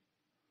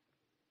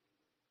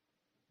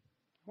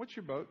 What's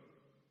your boat?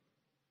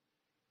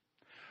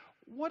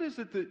 What is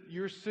it that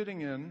you're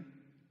sitting in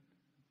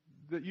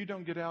that you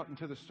don't get out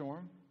into the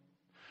storm?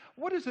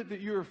 What is it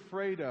that you're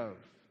afraid of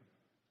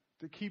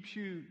that keeps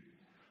you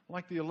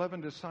like the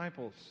 11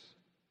 disciples?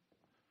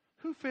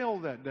 Who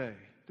failed that day?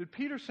 Did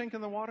Peter sink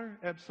in the water?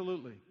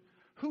 Absolutely.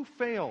 Who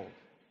failed?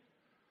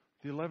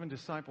 The 11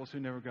 disciples who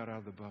never got out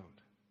of the boat.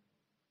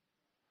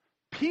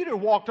 Peter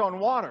walked on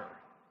water.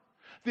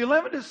 The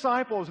 11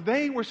 disciples,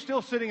 they were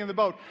still sitting in the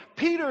boat.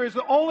 Peter is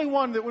the only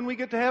one that when we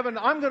get to heaven,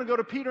 I'm going to go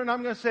to Peter and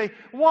I'm going to say,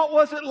 what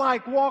was it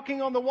like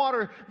walking on the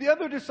water? The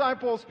other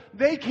disciples,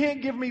 they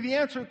can't give me the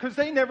answer because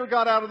they never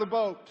got out of the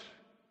boat.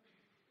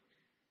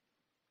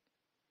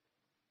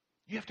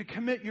 You have to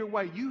commit your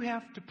way. You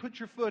have to put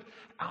your foot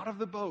out of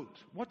the boat.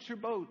 What's your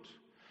boat?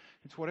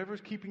 It's whatever's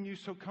keeping you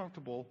so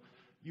comfortable,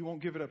 you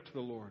won't give it up to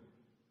the Lord.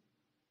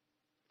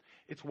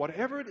 It's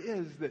whatever it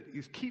is that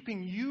is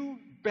keeping you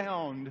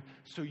bound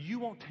so you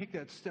won't take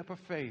that step of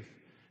faith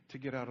to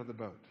get out of the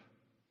boat.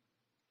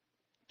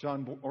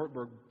 John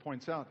Ortberg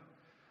points out,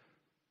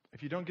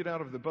 if you don't get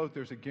out of the boat,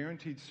 there's a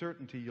guaranteed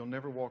certainty you'll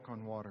never walk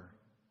on water.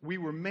 We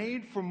were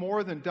made for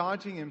more than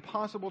dodging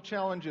impossible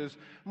challenges,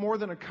 more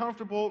than a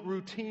comfortable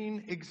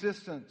routine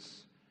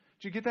existence.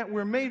 Did you get that?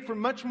 We're made for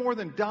much more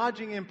than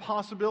dodging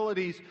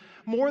impossibilities,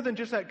 more than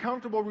just that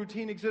comfortable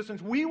routine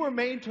existence. We were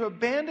made to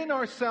abandon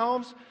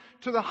ourselves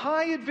to the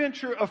high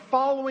adventure of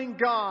following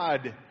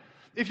God.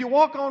 If you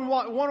want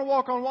to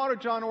walk on water,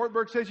 John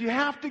Ortberg says, you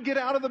have to get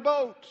out of the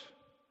boat.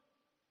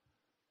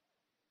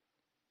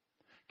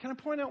 Can I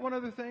point out one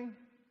other thing?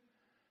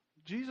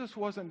 Jesus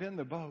wasn't in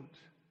the boat.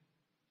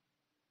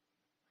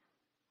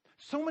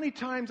 So many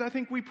times I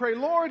think we pray,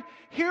 Lord,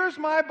 here's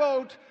my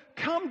boat.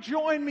 Come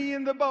join me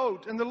in the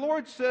boat. And the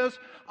Lord says,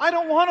 I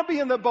don't want to be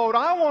in the boat.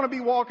 I want to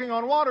be walking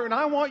on water, and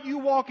I want you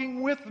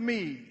walking with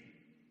me.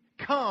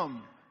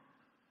 Come.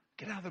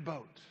 Get out of the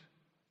boat.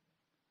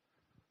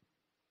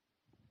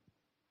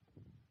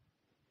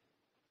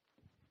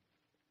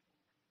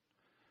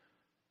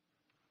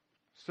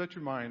 Set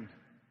your mind,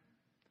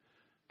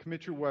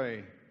 commit your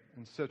way,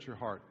 and set your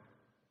heart.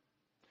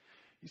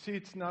 You see,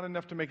 it's not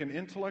enough to make an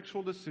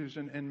intellectual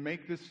decision and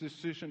make this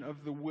decision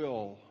of the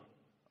will,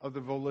 of the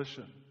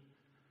volition,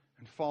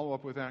 and follow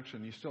up with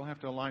action. You still have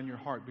to align your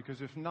heart,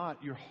 because if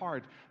not, your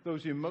heart,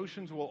 those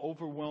emotions will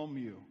overwhelm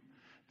you,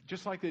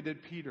 just like they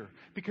did Peter.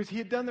 Because he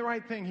had done the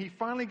right thing. He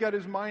finally got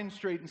his mind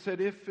straight and said,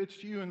 if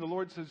it's you, and the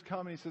Lord says,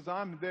 come, and he says,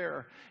 I'm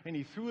there. And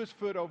he threw his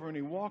foot over and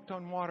he walked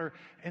on water,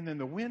 and then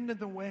the wind and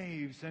the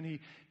waves, and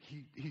he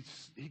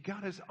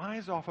got his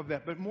eyes off of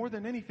that. But more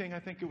than anything, I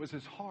think it was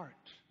his heart.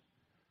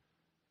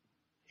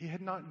 He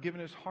had not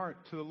given his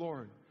heart to the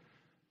Lord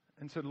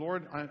and said,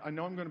 Lord, I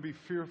know I'm going to be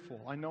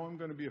fearful. I know I'm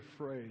going to be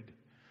afraid.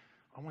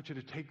 I want you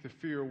to take the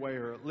fear away,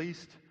 or at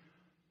least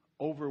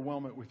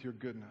overwhelm it with your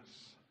goodness.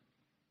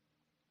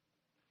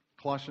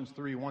 Colossians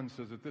 3:1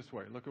 says it this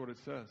way. Look at what it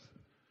says.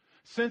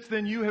 Since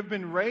then you have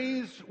been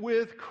raised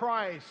with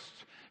Christ.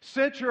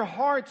 Set your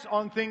hearts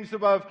on things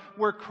above,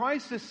 where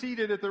Christ is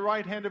seated at the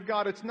right hand of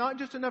God. It's not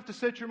just enough to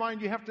set your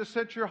mind. You have to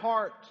set your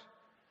heart.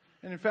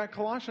 And in fact,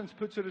 Colossians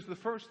puts it as the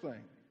first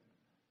thing.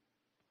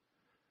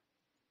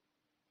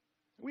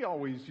 We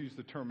always use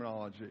the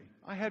terminology.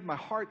 I had my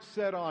heart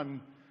set on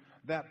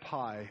that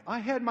pie. I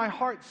had my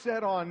heart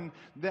set on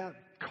that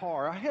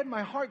car. I had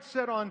my heart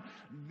set on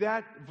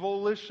that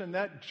volition,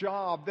 that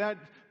job,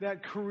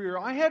 that career.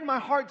 I had my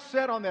heart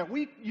set on that.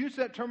 We use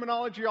that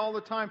terminology all the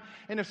time.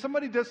 And if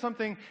somebody does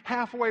something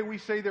halfway, we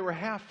say they were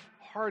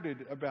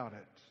half-hearted about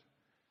it.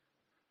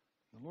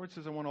 The Lord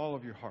says, I want all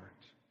of your heart.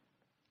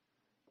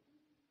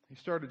 He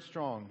started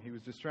strong. He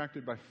was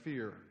distracted by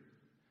fear.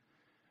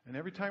 And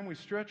every time we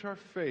stretch our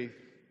faith,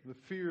 the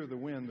fear, the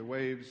wind, the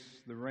waves,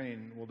 the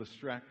rain will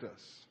distract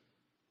us.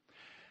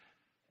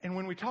 And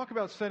when we talk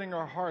about setting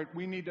our heart,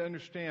 we need to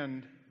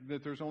understand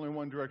that there's only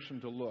one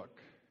direction to look.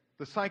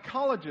 The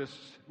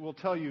psychologists will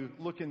tell you,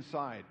 look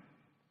inside.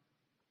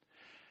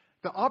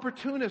 The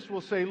opportunist will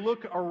say,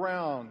 look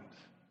around.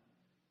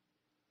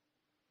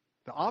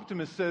 The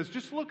optimist says,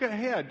 just look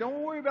ahead.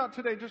 Don't worry about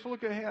today, just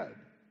look ahead.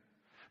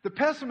 The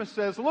pessimist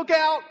says, look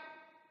out.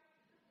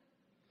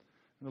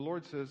 And the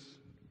Lord says,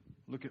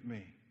 look at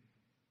me.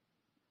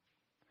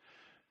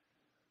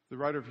 The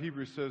writer of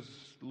Hebrews says,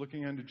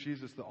 looking unto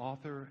Jesus, the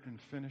author and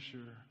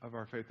finisher of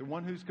our faith, the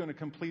one who's going to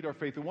complete our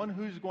faith, the one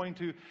who's going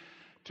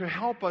to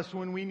help us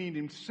when we need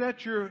him.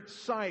 Set your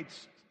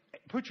sights,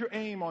 put your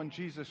aim on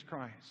Jesus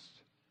Christ.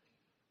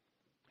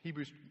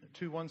 Hebrews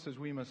 2:1 says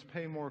we must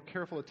pay more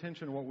careful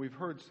attention to what we've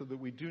heard so that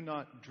we do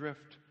not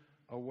drift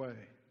away.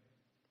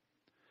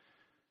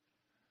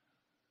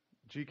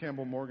 G.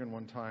 Campbell Morgan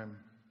one time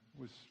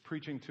was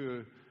preaching to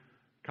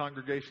a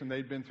congregation.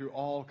 They'd been through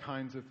all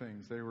kinds of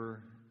things. They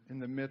were in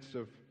the midst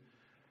of,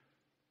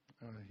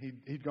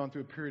 he'd gone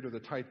through a period of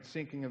the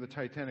sinking of the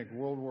Titanic,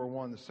 World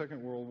War I, the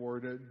Second World War,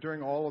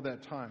 during all of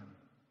that time.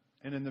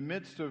 And in the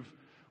midst of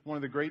one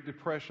of the Great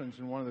Depressions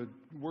and one of the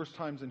worst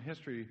times in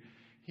history,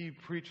 he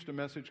preached a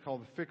message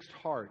called The Fixed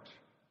Heart.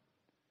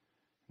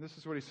 This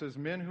is what he says: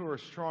 men who are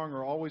strong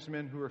are always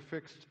men who are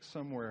fixed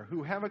somewhere,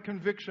 who have a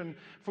conviction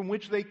from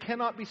which they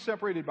cannot be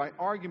separated by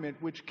argument,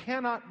 which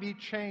cannot be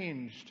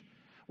changed,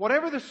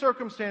 whatever the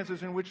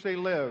circumstances in which they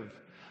live.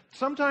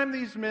 Sometimes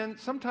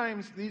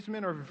these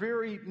men are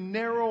very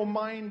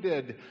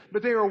narrow-minded,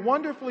 but they are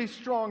wonderfully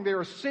strong. They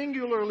are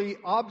singularly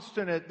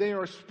obstinate. They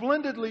are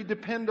splendidly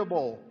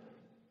dependable.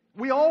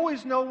 We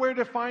always know where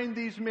to find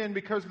these men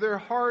because their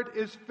heart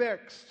is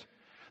fixed.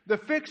 The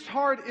fixed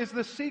heart is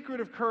the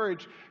secret of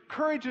courage.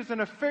 Courage is an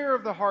affair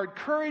of the heart.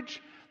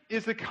 Courage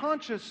is the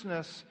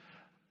consciousness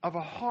of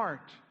a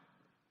heart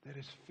that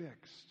is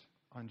fixed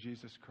on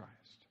Jesus Christ.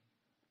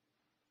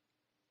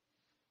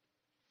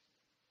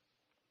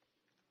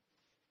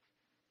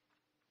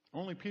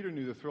 Only Peter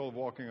knew the thrill of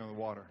walking on the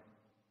water,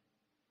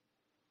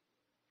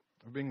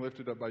 of being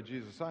lifted up by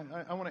Jesus.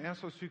 I want to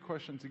ask those two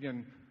questions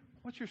again.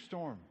 What's your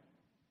storm?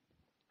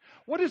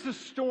 What is the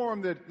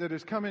storm that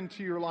has come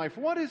into your life?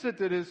 What is it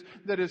that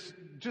has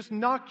just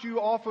knocked you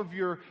off of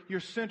your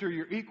center,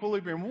 your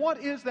equilibrium?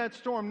 What is that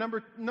storm?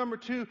 Number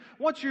two,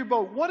 what's your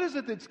boat? What is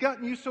it that's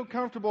gotten you so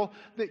comfortable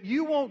that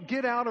you won't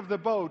get out of the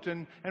boat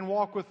and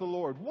walk with the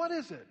Lord? What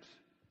is it?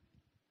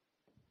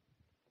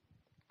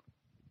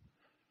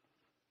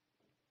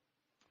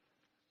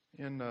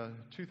 in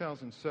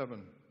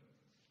 2007,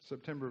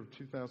 September of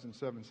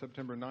 2007,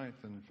 September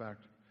 9th, in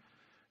fact.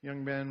 A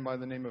young man by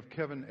the name of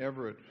Kevin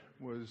Everett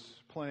was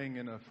playing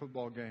in a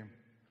football game.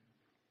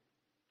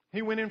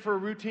 He went in for a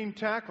routine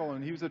tackle,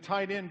 and he was a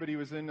tight end, but he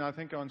was in, I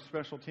think, on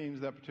special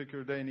teams that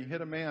particular day, and he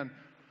hit a man.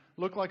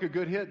 Looked like a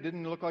good hit,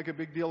 didn't look like a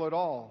big deal at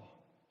all.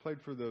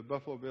 Played for the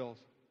Buffalo Bills.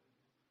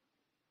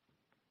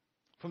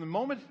 From the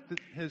moment that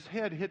his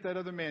head hit that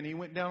other man, he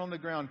went down on the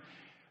ground.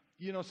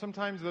 You know,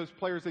 sometimes those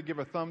players, they give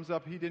a thumbs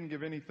up. He didn't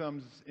give any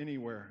thumbs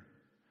anywhere.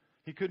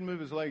 He couldn't move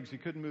his legs. He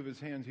couldn't move his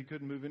hands. He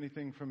couldn't move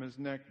anything from his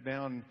neck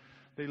down.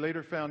 They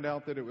later found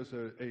out that it was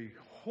a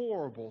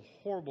horrible,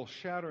 horrible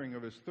shattering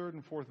of his third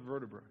and fourth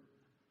vertebrae.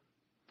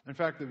 In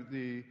fact,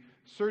 the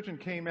surgeon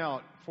came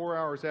out 4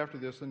 hours after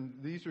this, and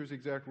these are his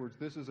exact words.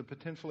 This is a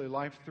potentially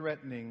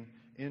life-threatening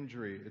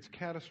injury. It's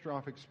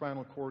catastrophic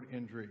spinal cord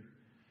injury.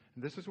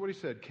 And this is what he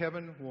said: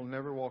 Kevin will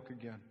never walk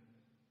again.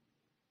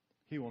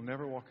 He will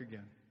never walk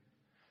again.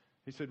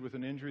 He said, with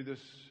an injury this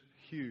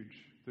huge,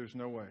 there's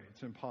no way.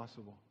 It's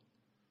impossible.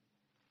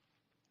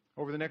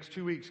 Over the next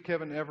 2 weeks,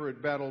 Kevin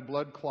Everett battled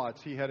blood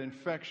clots. He had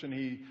infection.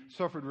 He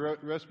suffered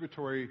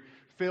respiratory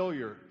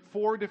failure.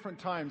 4 different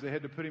times they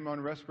had to put him on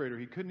a respirator.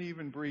 He couldn't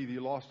even breathe. He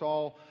lost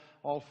all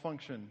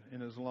function in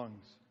his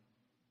lungs.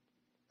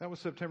 That was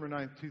September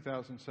 9th,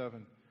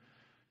 2007.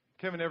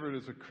 Kevin Everett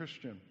is a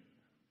Christian.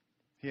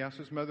 He asked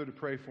his mother to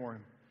pray for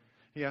him.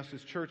 He asked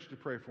his church to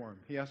pray for him.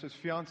 He asked his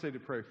fiancée to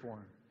pray for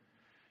him.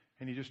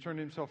 And he just turned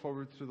himself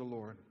over to the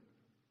Lord.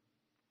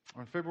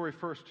 On February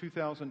 1st,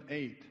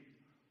 2008,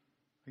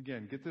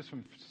 again, get this,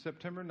 from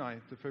September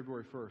 9th to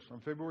February 1st. On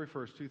February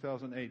 1st,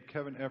 2008,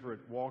 Kevin Everett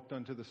walked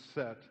onto the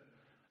set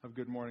of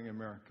Good Morning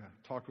America,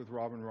 talked with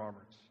Robin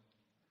Roberts.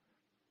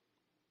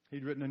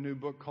 He'd written a new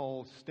book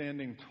called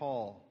Standing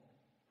Tall.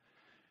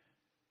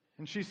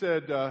 And she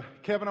said,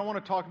 Kevin, I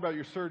want to talk about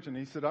your surgeon.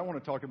 He said, I want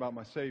to talk about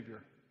my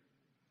Savior.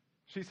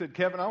 She said,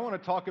 Kevin, I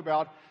want to talk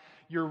about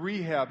your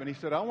rehab. And he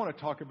said, I want to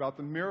talk about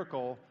the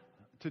miracle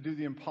to do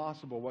the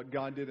impossible, what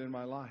God did in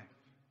my life.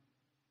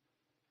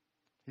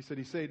 He said,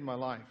 he saved my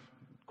life.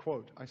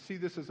 Quote, I see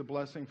this as a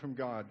blessing from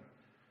God.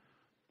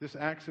 This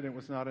accident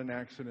was not an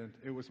accident.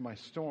 It was my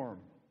storm.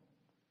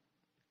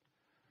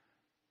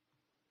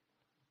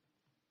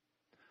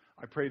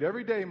 I prayed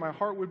every day my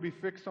heart would be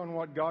fixed on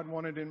what God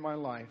wanted in my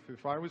life.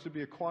 If I was to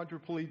be a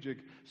quadriplegic,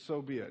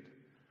 so be it.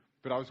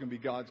 But I was going to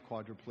be God's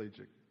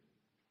quadriplegic.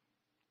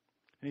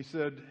 And he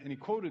said, and he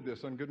quoted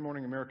this on Good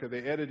Morning America.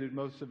 They edited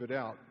most of it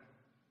out.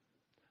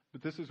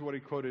 But this is what he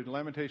quoted,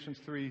 Lamentations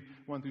 3,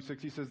 1 through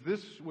 6. He says,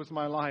 this was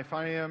my life.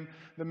 I am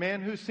the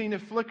man who's seen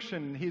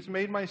affliction. He's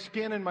made my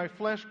skin and my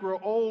flesh grow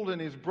old, and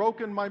he's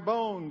broken my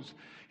bones.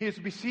 He has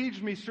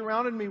besieged me,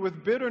 surrounded me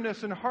with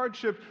bitterness and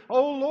hardship.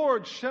 Oh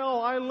Lord,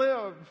 shall I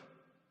live?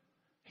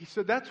 He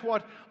said, that's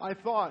what I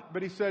thought.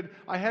 But he said,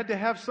 I had to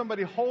have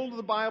somebody hold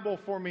the Bible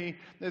for me.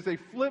 As they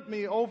flipped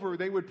me over,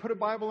 they would put a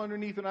Bible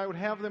underneath, and I would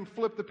have them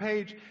flip the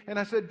page. And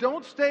I said,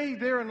 don't stay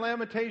there in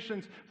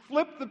Lamentations.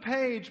 Flip the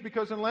page,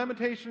 because in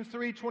Lamentations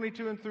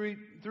 3:22 and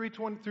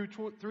 3:20 through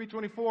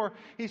 3:24,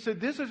 he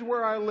said, this is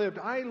where I lived.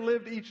 I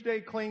lived each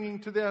day clinging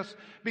to this.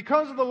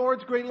 Because of the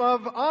Lord's great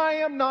love, I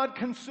am not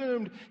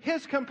consumed.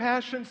 His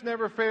compassions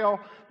never fail.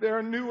 They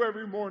are new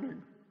every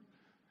morning.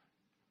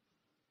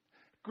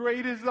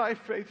 Great is thy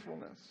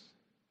faithfulness.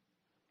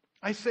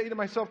 I say to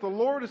myself, the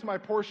Lord is my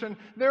portion,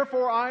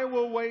 therefore I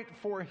will wait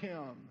for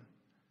him.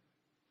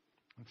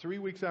 And 3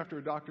 weeks after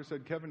a doctor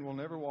said Kevin will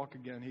never walk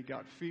again, he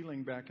got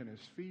feeling back in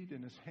his feet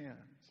and his hands.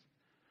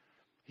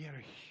 He had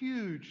a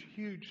huge,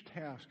 huge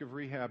task of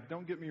rehab.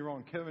 Don't get me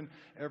wrong, Kevin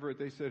Everett,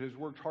 they said, has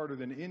worked harder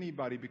than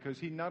anybody, because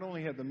he not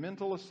only had the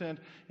mental assent,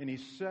 and he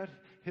set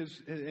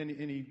his and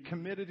he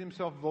committed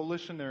himself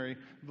volitionally,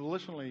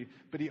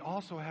 but he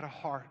also had a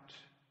heart.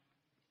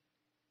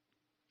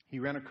 He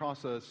ran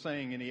across a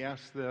saying, and he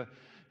asked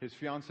his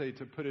fiancée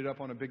to put it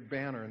up on a big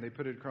banner, and they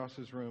put it across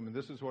his room. And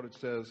this is what it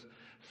says: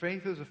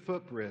 faith is a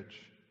footbridge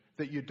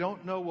that you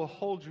don't know will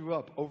hold you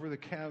up over the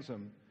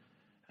chasm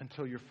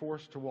until you're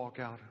forced to walk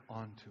out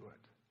onto it.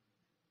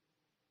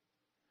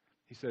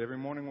 He said, every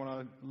morning when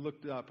I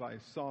looked up, I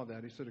saw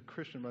that. He said, a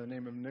Christian by the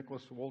name of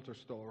Nicholas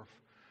Wolterstorff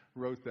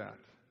wrote that.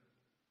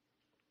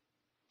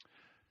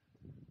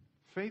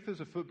 Faith is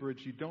a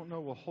footbridge you don't know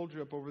will hold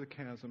you up over the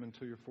chasm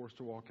until you're forced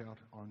to walk out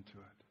onto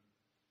it.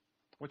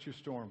 What's your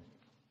storm?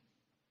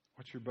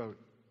 What's your boat?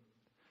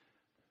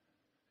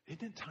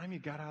 Isn't it time you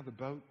got out of the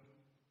boat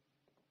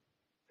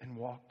and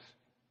walked?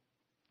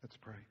 Let's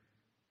pray.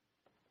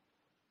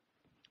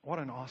 What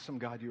an awesome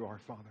God you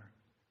are, Father.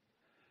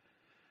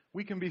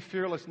 We can be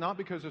fearless not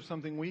because of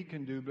something we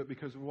can do, but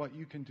because of what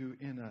you can do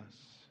in us.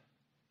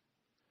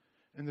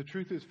 And the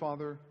truth is,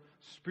 Father,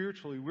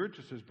 spiritually, we're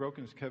just as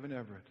broken as Kevin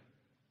Everett.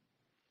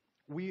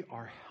 We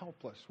are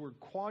helpless. We're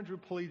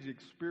quadriplegic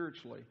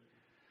spiritually.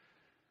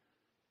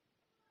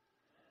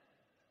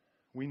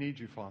 We need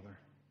you, Father.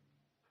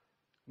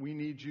 We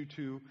need you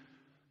to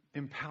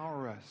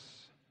empower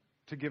us,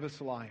 to give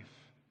us life.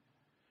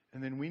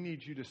 And then we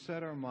need you to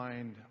set our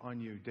mind on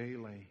you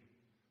daily,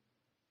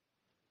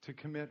 to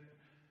commit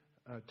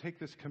take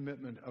this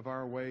commitment of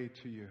our way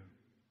to you.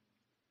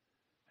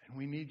 And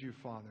we need you,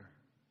 Father,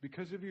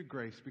 because of your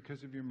grace,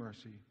 because of your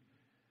mercy,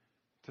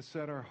 to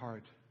set our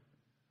heart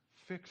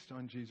fixed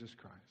on Jesus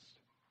Christ.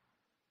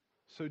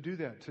 So do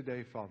that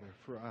today, Father,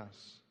 for us.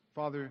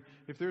 Father,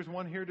 if there's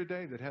one here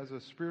today that has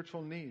a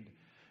spiritual need,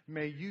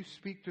 may you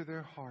speak to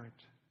their heart.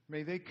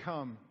 May they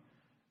come.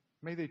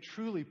 May they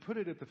truly put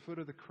it at the foot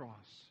of the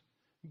cross.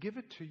 Give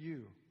it to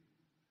you.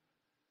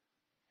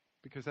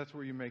 Because that's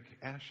where you make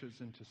ashes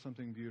into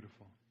something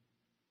beautiful.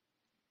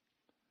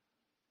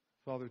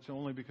 Father, it's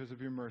only because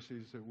of your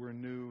mercies that we're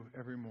new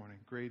every morning.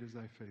 Great is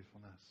thy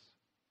faithfulness.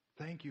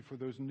 Thank you for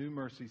those new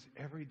mercies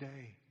every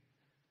day.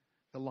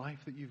 The life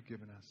that you've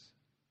given us.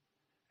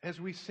 As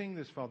we sing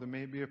this, Father,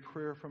 may it be a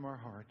prayer from our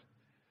heart,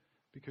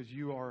 because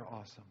you are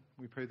awesome.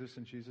 We pray this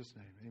in Jesus'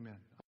 name.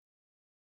 Amen.